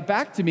 and it got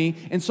back to me.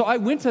 And so I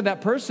went to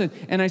that person,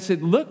 and I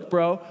said, look,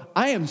 bro,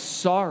 I am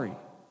sorry.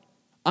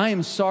 I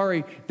am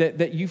sorry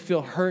that you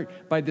feel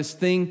hurt by this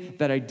thing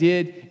that I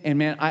did, and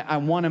man, I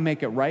want to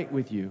make it right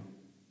with you.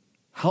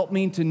 Help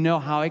me to know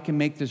how I can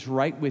make this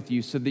right with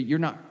you so that you're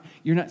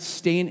not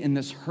staying in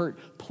this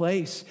hurt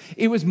place.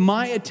 It was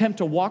my attempt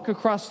to walk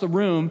across the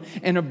room,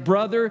 and a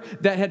brother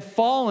that had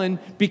fallen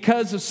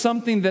because of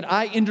something that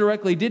I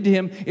indirectly did to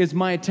him is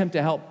my attempt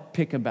to help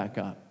pick him back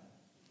up.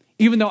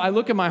 Even though I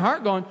look at my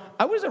heart going,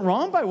 I wasn't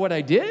wrong by what I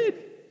did.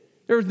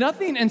 There was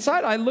nothing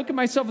inside. I look at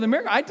myself in the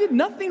mirror. I did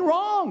nothing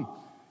wrong.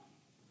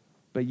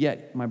 But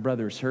yet, my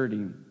brother is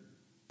hurting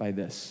by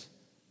this.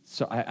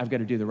 So I've got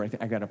to do the right thing.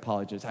 I've got to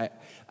apologize.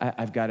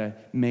 I've got to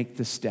make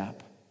the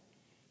step.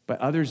 But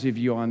others of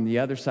you on the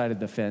other side of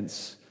the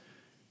fence,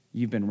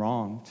 you've been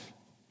wronged.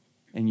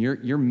 And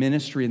your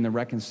ministry in the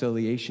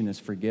reconciliation is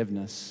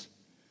forgiveness.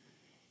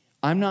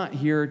 I'm not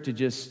here to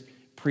just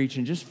preach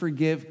and just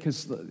forgive,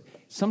 because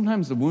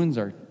sometimes the wounds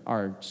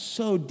are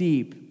so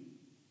deep.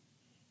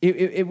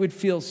 It would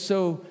feel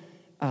so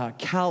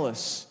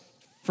callous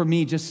for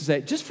me just to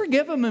say, just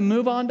forgive them and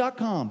move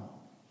on.com.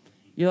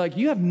 You're like,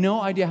 you have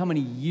no idea how many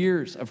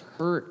years of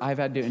hurt I've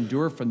had to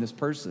endure from this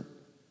person.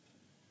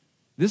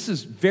 This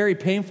is very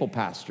painful,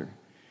 Pastor.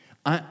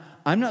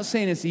 I'm not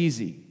saying it's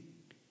easy,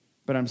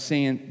 but I'm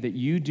saying that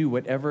you do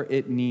whatever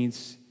it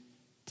needs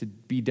to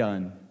be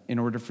done in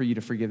order for you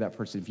to forgive that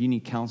person. If you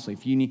need counseling,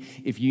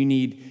 if you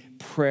need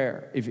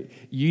prayer, if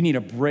you need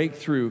a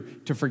breakthrough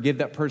to forgive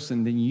that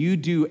person, then you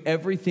do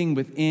everything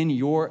within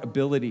your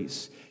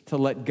abilities to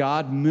let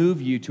God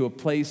move you to a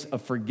place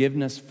of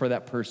forgiveness for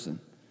that person.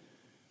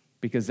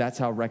 Because that's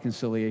how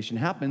reconciliation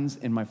happens.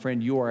 And my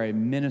friend, you are a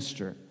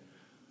minister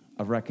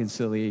of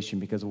reconciliation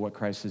because of what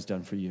Christ has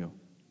done for you.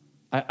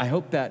 I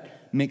hope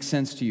that makes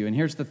sense to you. And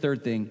here's the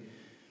third thing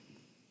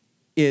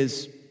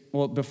is,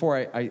 well,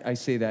 before I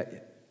say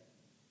that,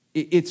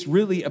 it's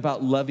really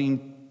about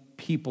loving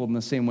people in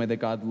the same way that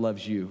God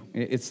loves you.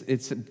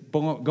 It's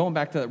going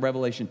back to that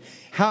Revelation.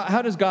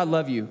 How does God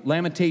love you?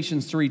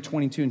 Lamentations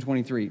 3:22 and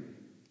 23.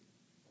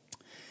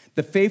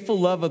 The faithful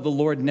love of the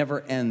Lord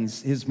never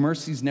ends. His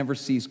mercies never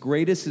cease.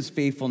 Great is his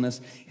faithfulness.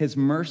 His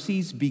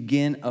mercies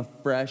begin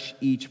afresh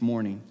each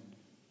morning.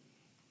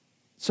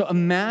 So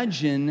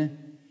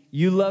imagine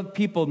you love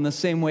people in the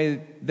same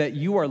way that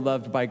you are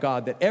loved by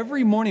God. That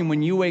every morning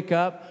when you wake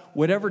up,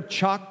 whatever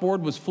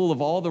chalkboard was full of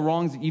all the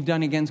wrongs that you've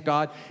done against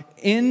God,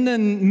 in the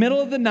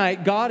middle of the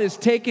night, God has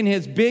taken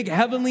his big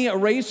heavenly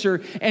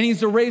eraser and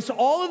he's erased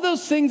all of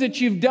those things that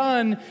you've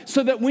done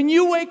so that when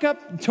you wake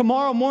up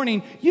tomorrow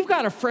morning, you've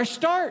got a fresh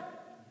start.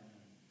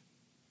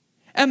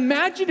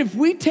 Imagine if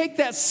we take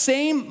that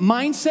same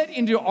mindset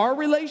into our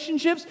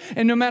relationships,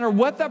 and no matter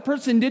what that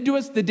person did to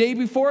us the day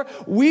before,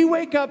 we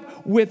wake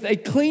up with a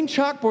clean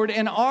chalkboard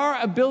and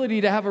our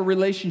ability to have a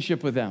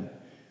relationship with them.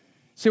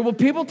 So, will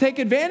people take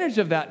advantage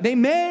of that? They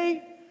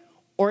may,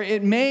 or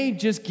it may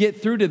just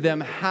get through to them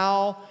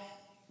how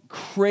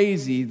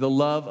crazy the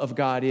love of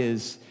God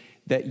is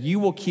that you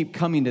will keep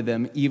coming to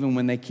them even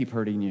when they keep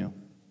hurting you.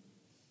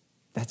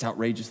 That's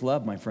outrageous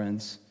love, my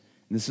friends.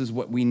 And this is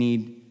what we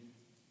need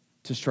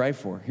to strive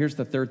for. Here's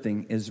the third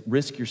thing is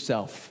risk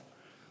yourself.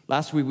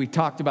 Last week we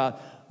talked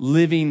about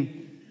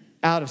living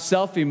out of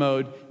selfie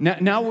mode.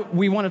 Now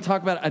we want to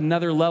talk about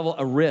another level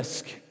of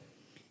risk.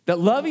 That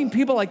loving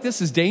people like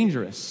this is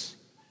dangerous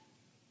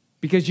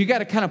because you got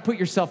to kind of put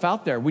yourself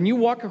out there. When you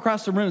walk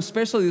across the room,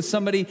 especially with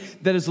somebody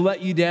that has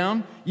let you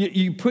down,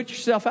 you put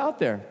yourself out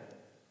there.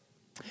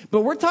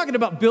 But we're talking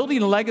about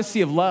building a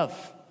legacy of love.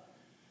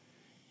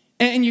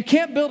 And you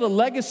can't build a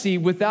legacy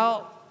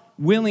without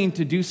willing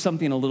to do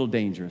something a little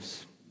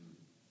dangerous.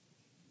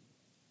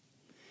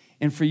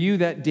 And for you,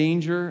 that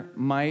danger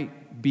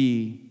might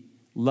be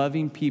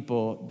loving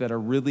people that are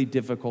really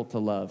difficult to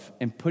love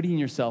and putting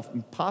yourself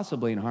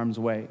possibly in harm's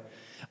way.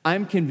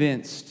 I'm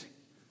convinced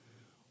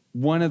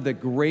one of the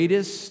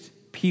greatest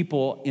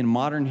people in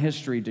modern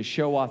history to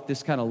show off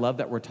this kind of love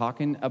that we're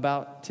talking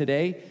about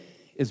today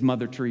is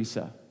Mother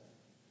Teresa.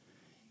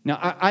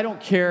 Now, I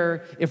don't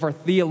care if our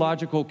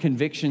theological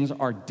convictions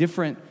are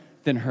different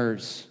than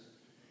hers.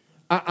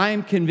 I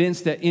am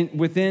convinced that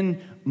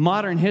within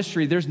modern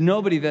history, there's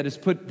nobody that has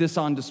put this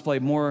on display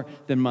more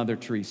than Mother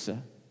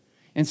Teresa.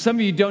 And some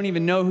of you don't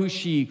even know who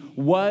she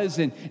was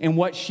and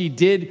what she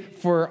did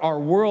for our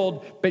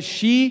world, but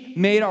she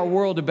made our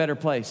world a better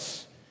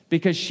place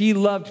because she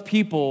loved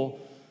people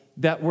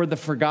that were the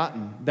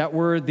forgotten, that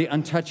were the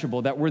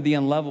untouchable, that were the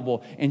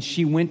unlovable, and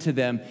she went to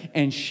them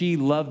and she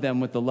loved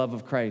them with the love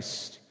of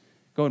Christ.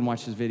 Go and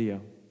watch this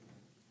video.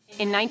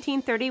 In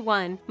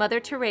 1931, Mother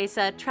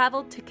Teresa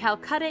traveled to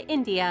Calcutta,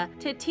 India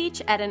to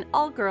teach at an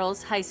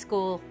all-girls high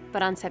school.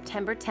 But on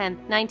September 10,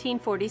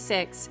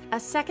 1946, a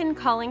second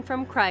calling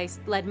from Christ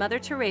led Mother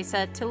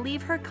Teresa to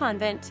leave her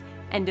convent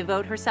and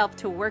devote herself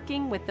to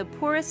working with the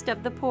poorest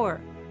of the poor.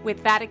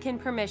 With Vatican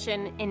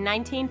permission, in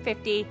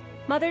 1950,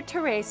 Mother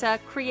Teresa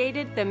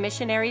created the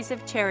Missionaries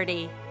of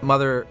Charity.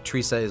 Mother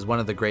Teresa is one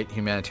of the great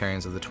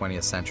humanitarians of the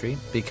 20th century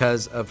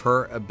because of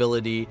her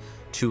ability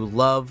to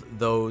love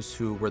those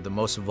who were the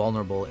most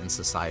vulnerable in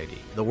society.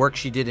 The work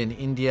she did in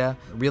India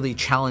really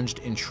challenged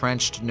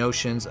entrenched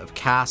notions of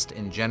caste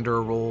and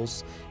gender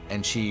roles,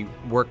 and she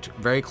worked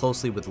very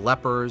closely with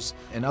lepers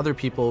and other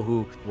people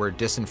who were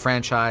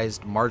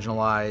disenfranchised,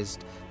 marginalized,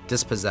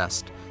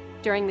 dispossessed.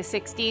 During the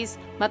 60s,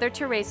 Mother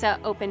Teresa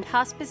opened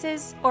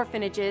hospices,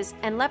 orphanages,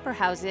 and leper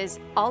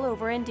houses all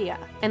over India,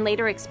 and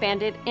later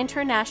expanded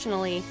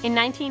internationally. In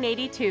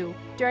 1982,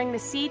 during the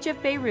siege of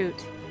Beirut,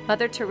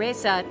 Mother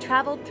Teresa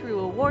traveled through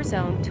a war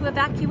zone to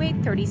evacuate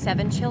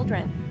 37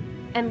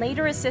 children, and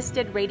later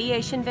assisted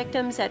radiation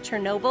victims at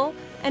Chernobyl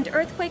and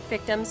earthquake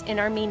victims in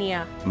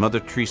Armenia. Mother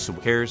Teresa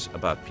cares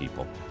about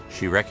people.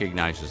 She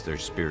recognizes their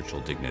spiritual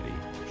dignity.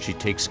 She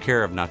takes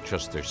care of not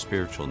just their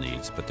spiritual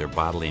needs, but their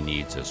bodily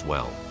needs as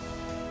well.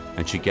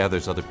 And she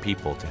gathers other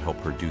people to help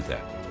her do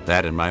that.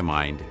 That, in my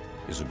mind,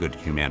 is a good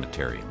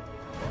humanitarian.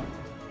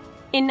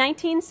 In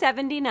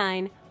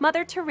 1979,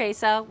 Mother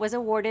Teresa was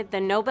awarded the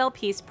Nobel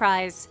Peace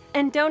Prize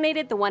and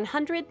donated the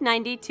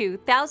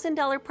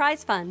 $192,000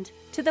 prize fund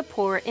to the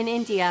poor in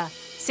India.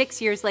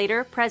 6 years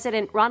later,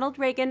 President Ronald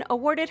Reagan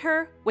awarded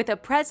her with a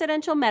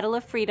Presidential Medal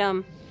of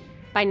Freedom.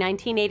 By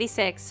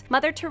 1986,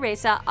 Mother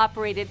Teresa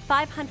operated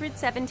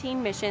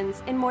 517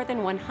 missions in more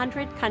than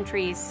 100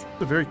 countries.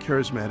 A very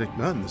charismatic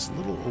nun, this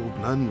little old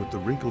nun with the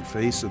wrinkled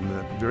face and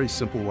the very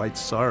simple white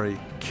sari,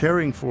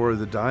 caring for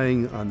the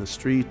dying on the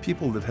street,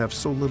 people that have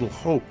so little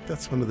hope.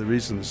 That's one of the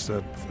reasons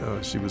that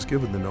she was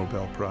given the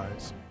Nobel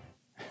Prize.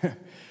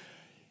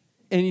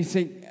 And you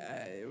think,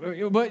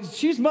 but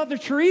she's Mother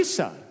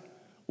Teresa.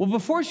 Well,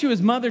 before she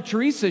was Mother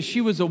Teresa,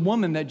 she was a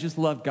woman that just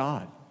loved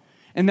God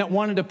and that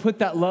wanted to put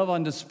that love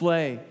on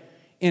display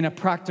in a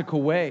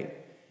practical way.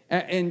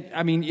 And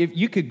I mean, if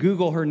you could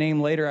Google her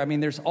name later, I mean,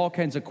 there's all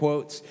kinds of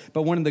quotes,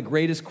 but one of the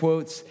greatest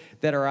quotes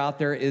that are out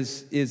there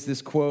is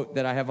this quote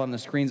that I have on the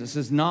screens. It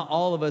says, "Not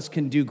all of us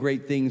can do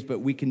great things, but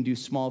we can do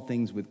small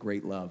things with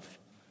great love."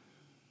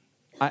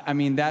 I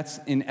mean, that's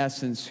in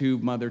essence who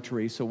Mother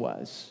Teresa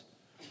was.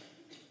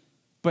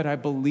 But I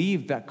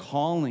believe that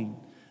calling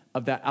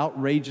of that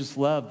outrageous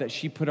love that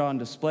she put on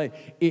display,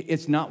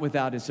 it's not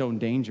without its own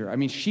danger. I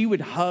mean, she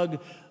would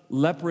hug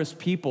leprous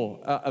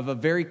people of a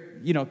very,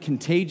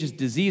 contagious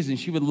disease, and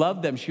she would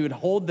love them, she would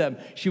hold them,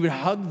 she would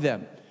hug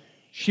them.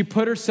 She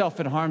put herself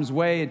in harm's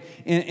way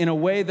in a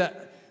way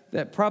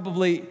that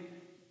probably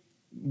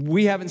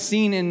we haven't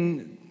seen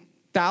in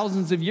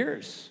thousands of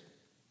years.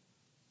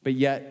 But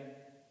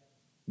yet,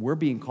 we're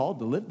being called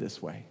to live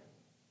this way.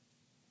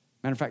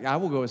 Matter of fact, I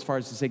will go as far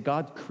as to say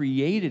God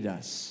created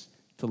us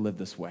to live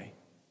this way.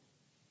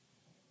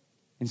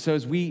 And so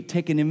as we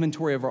take an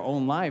inventory of our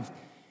own life,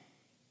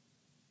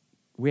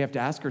 we have to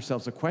ask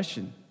ourselves a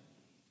question.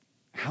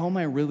 How am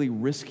I really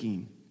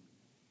risking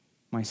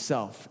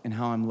myself and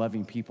how I'm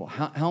loving people?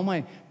 How am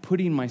I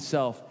putting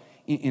myself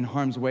in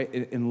harm's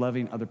way in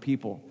loving other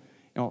people?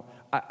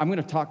 I'm going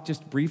to talk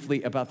just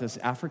briefly about this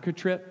Africa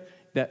trip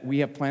that we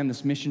have planned,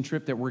 this mission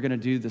trip that we're going to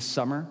do this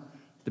summer,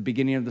 the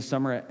beginning of the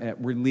summer.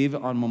 We leave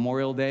on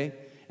Memorial Day.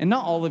 And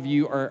not all of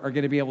you are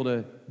going to be able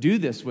to do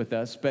this with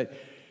us, but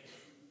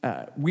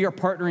we are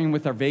partnering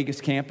with our Vegas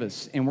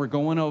campus, and we're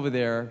going over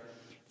there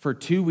for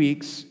 2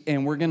 weeks,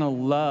 and we're going to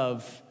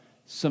love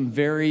some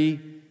very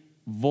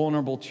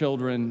vulnerable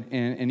children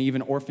and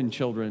even orphan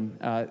children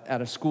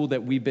at a school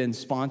that we've been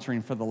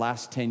sponsoring for the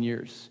last 10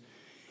 years.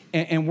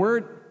 And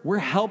we're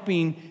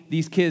helping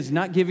these kids,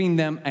 not giving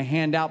them a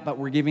handout, but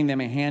we're giving them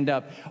a hand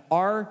up.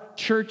 Our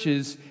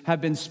churches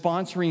have been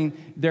sponsoring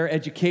their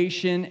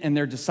education and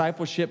their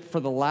discipleship for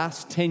the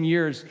last 10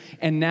 years.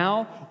 And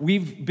now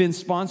we've been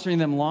sponsoring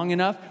them long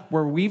enough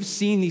where we've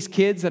seen these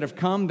kids that have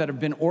come, that have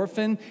been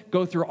orphaned,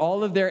 go through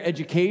all of their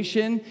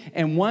education.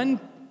 And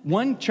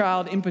one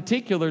child in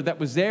particular that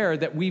was there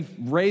that we've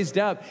raised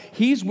up,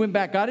 he's went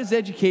back, got his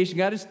education,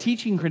 got his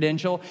teaching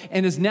credential,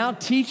 and is now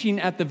teaching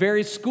at the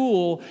very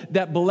school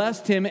that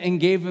blessed him and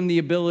gave him the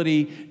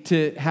ability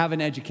to have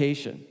an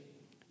education.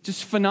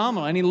 Just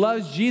phenomenal. And he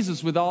loves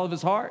Jesus with all of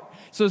his heart.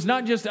 So it's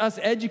not just us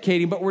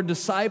educating, but we're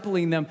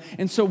discipling them.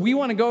 And so we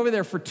want to go over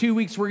there for 2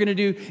 weeks. We're going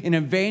to do an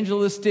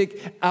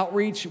evangelistic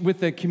outreach with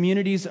the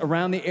communities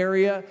around the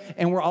area.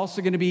 And we're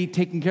also going to be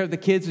taking care of the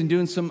kids and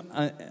doing some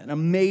an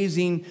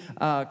amazing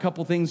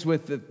couple things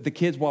with the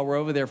kids while we're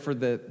over there for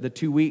the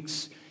 2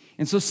 weeks.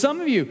 And so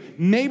some of you,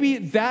 maybe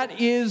that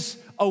is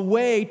a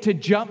way to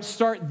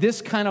jumpstart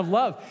this kind of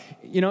love.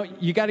 You know,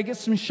 you got to get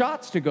some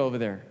shots to go over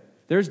there.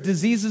 There's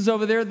diseases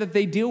over there that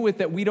they deal with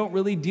that we don't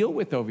really deal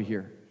with over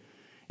here.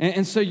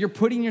 And so you're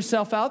putting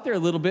yourself out there a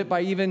little bit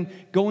by even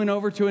going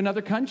over to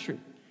another country.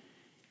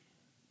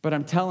 But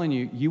I'm telling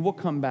you, you will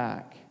come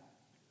back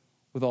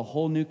with a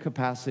whole new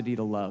capacity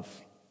to love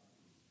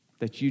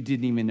that you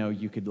didn't even know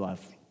you could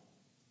love.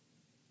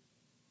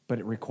 But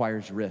it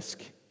requires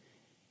risk.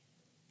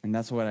 And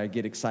that's what I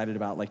get excited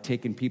about, like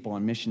taking people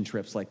on mission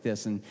trips like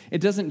this. And it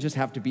doesn't just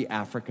have to be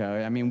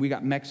Africa. I mean, we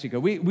got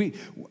Mexico.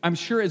 I'm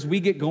sure as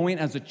we get going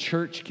as a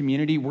church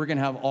community, we're going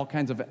to have all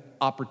kinds of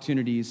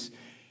opportunities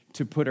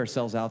to put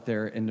ourselves out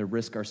there and to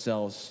risk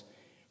ourselves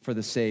for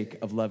the sake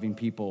of loving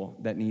people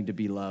that need to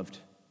be loved.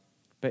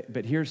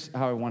 But here's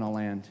how I want to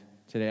land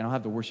today, and I'll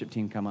have the worship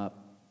team come up,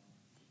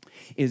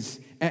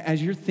 is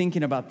as you're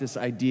thinking about this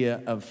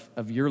idea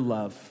of your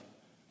love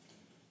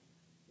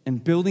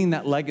and building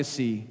that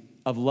legacy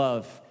of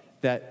love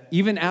that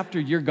even after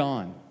you're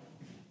gone,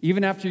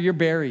 even after you're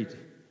buried,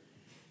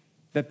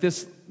 that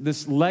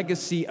this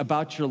legacy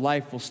about your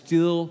life will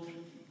still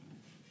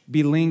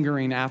be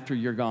lingering after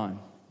you're gone.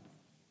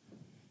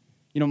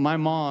 You know, my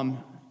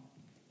mom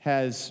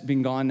has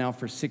been gone now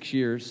for 6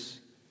 years.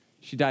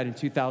 She died in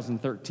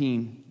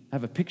 2013. I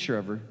have a picture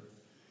of her.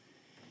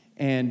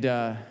 And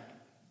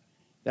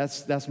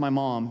that's my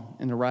mom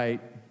in the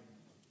right.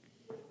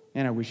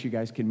 And I wish you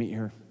guys could meet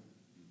her.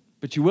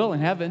 But you will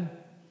in heaven.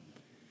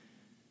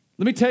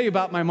 Let me tell you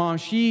about my mom.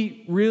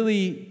 She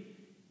really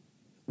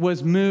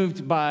was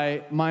moved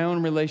by my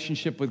own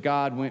relationship with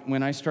God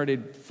when I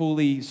started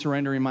fully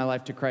surrendering my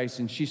life to Christ,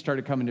 and she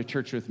started coming to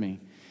church with me.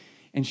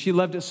 And she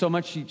loved it so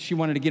much, she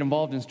wanted to get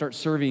involved and start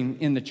serving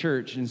in the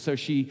church. And so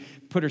she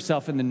put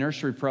herself in the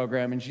nursery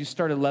program, and she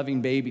started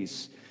loving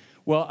babies.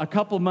 Well, a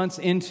couple months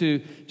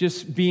into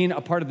just being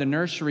a part of the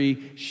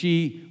nursery,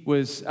 she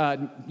was,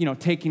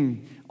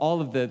 taking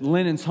all of the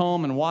linens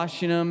home and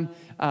washing them.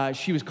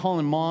 She was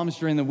calling moms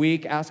during the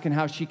week, asking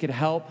how she could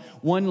help.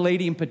 One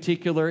lady in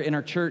particular in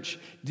our church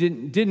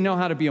didn't know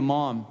how to be a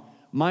mom.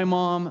 My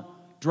mom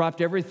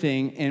dropped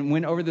everything and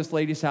went over to this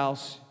lady's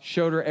house,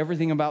 showed her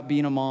everything about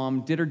being a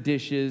mom, did her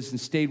dishes, and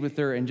stayed with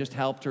her and just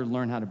helped her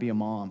learn how to be a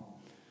mom.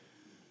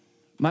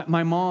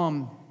 My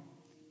mom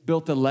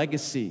built a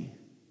legacy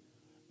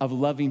of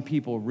loving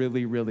people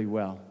really, really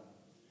well.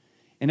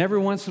 And every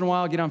once in a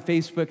while, I get on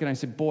Facebook and I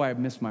say, boy, I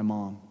miss my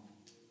mom.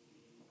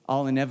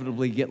 I'll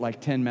inevitably get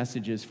like 10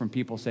 messages from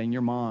people saying,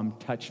 your mom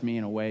touched me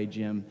in a way,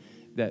 Jim,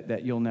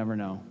 that you'll never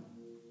know.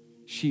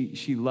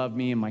 She loved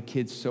me and my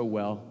kids so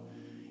well.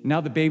 Now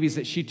the babies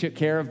that she took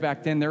care of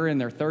back then, they're in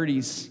their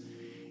 30s.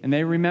 And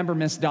they remember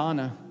Miss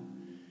Donna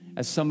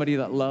as somebody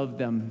that loved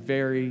them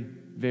very,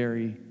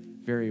 very,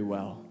 very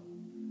well.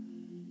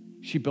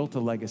 She built a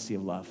legacy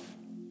of love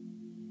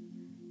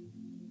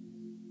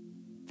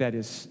that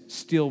is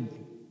still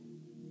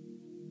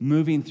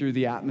moving through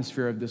the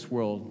atmosphere of this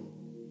world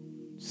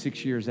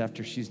 6 years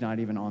after she's not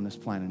even on this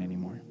planet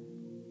anymore.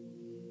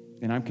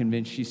 And I'm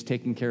convinced she's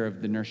taking care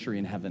of the nursery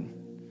in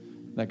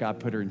heaven, that God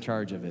put her in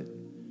charge of it,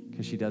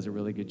 because she does a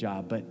really good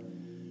job. But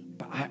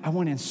I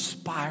want to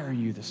inspire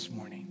you this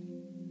morning.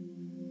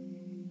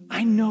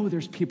 I know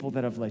there's people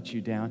that have let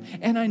you down,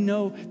 and I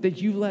know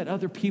that you let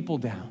other people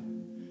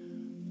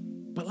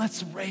down. But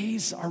let's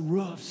raise our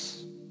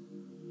roofs.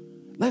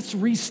 Let's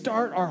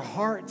restart our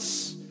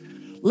hearts.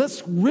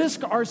 Let's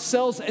risk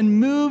ourselves and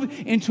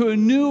move into a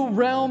new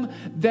realm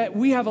that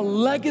we have a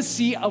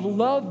legacy of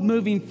love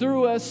moving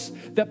through us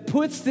that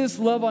puts this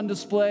love on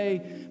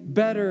display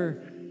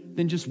better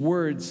than just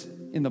words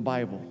in the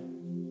Bible.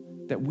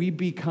 That we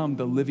become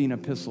the living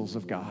epistles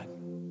of God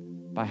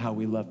by how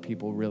we love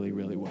people really,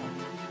 really well.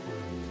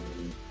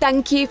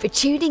 Thank you for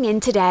tuning in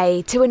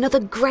today to another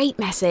great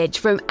message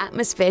from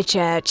Atmosphere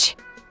Church.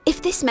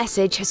 If this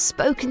message has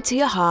spoken to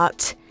your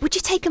heart, would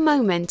you take a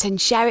moment and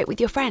share it with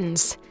your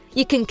friends?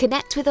 You can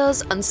connect with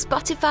us on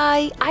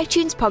Spotify,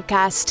 iTunes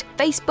Podcast,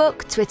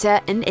 Facebook, Twitter,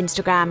 and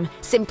Instagram.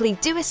 Simply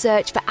do a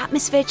search for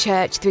Atmosphere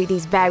Church through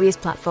these various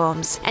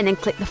platforms and then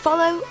click the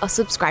follow or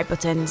subscribe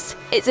buttons.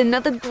 It's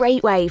another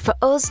great way for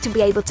us to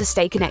be able to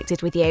stay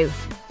connected with you.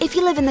 If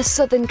you live in the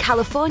Southern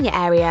California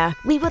area,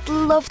 we would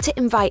love to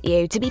invite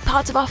you to be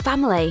part of our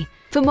family.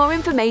 For more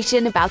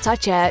information about our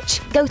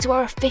church, go to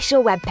our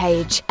official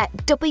webpage at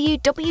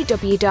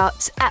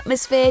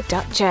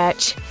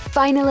www.atmosphere.church.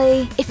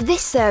 Finally, if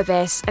this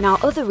service and our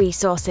other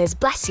resources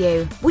bless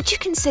you, would you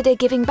consider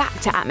giving back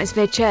to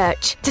Atmosphere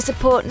Church to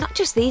support not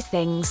just these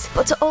things,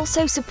 but to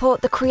also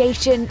support the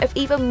creation of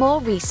even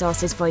more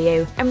resources for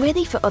you and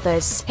really for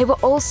others who are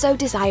also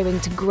desiring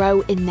to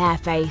grow in their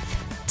faith?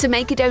 To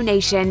make a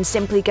donation,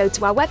 simply go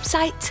to our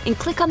website and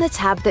click on the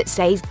tab that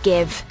says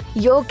Give.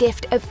 Your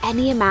gift of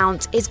any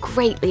amount is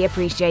greatly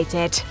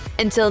appreciated.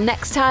 Until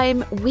next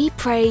time, we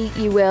pray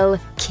you will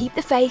keep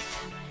the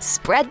faith,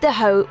 spread the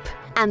hope,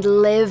 and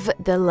live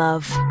the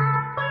love.